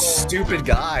a pretty stupid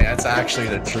guy. That's actually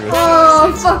the truth.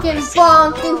 Oh, fucking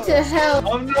bonked into hell.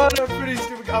 I'm not a pretty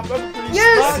stupid guy. I'm a pretty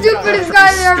You're the smart stupidest guy.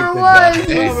 guy there ever was. Stupid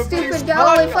You guy. stupid guy.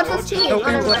 Oh, wait, Fletch, let's team.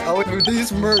 Oh, wait, these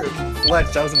Fletch,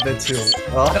 that was a bit too.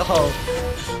 Oh.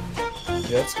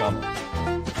 Yeah, it's coming.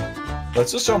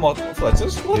 Let's just show him what Fletch.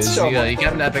 Let's show him. You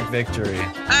got an epic victory.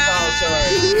 Oh,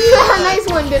 sorry. Nice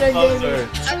one, Dinner Oh, Gaming.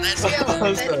 sorry. Nice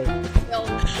Oh, sorry.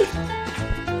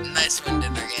 Nice one,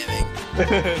 Dinner Gaming.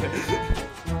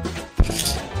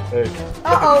 Hey,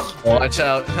 Uh-oh. Watch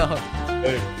out.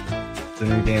 hey.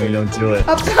 Dinner game, don't do it.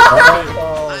 Up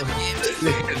I'm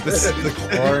gaming. This is the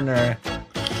corner.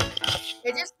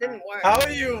 It just didn't work. How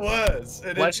are you worse?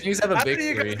 Fletch needs to have a How do you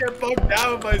victory. guys get bugged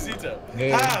down by Zito?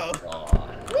 How?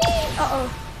 Uh-oh.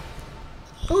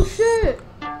 Oh, shit.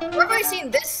 Where have I seen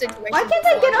this situation? Why can't I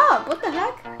before? get up? What the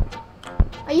heck?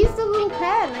 I used the little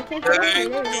pad and I can't get up there. There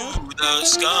we go. To the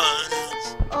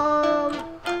skies. Hello,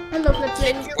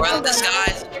 Fletch. We're in the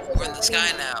skies. We're in the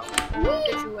sky now.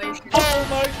 Situation. Oh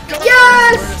my god!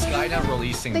 Yes! Where's this guy now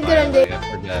releasing, Think by it the way? ended. I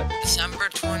forget. December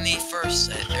 21st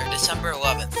or December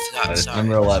 11th. Sorry.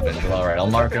 December 11th. Alright, I'll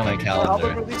mark it on my Album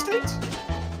calendar. release date?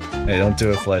 Hey, don't do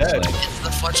it, Fletchling. It's the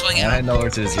Fletchling I album. know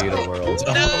it's a Zeta world.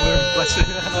 No. Fletchling.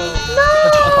 No!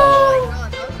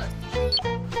 God, that was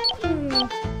a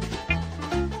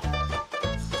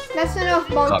That's enough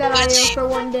bonk that audio for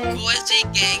one day. Boise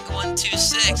Gang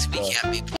 126. We can't be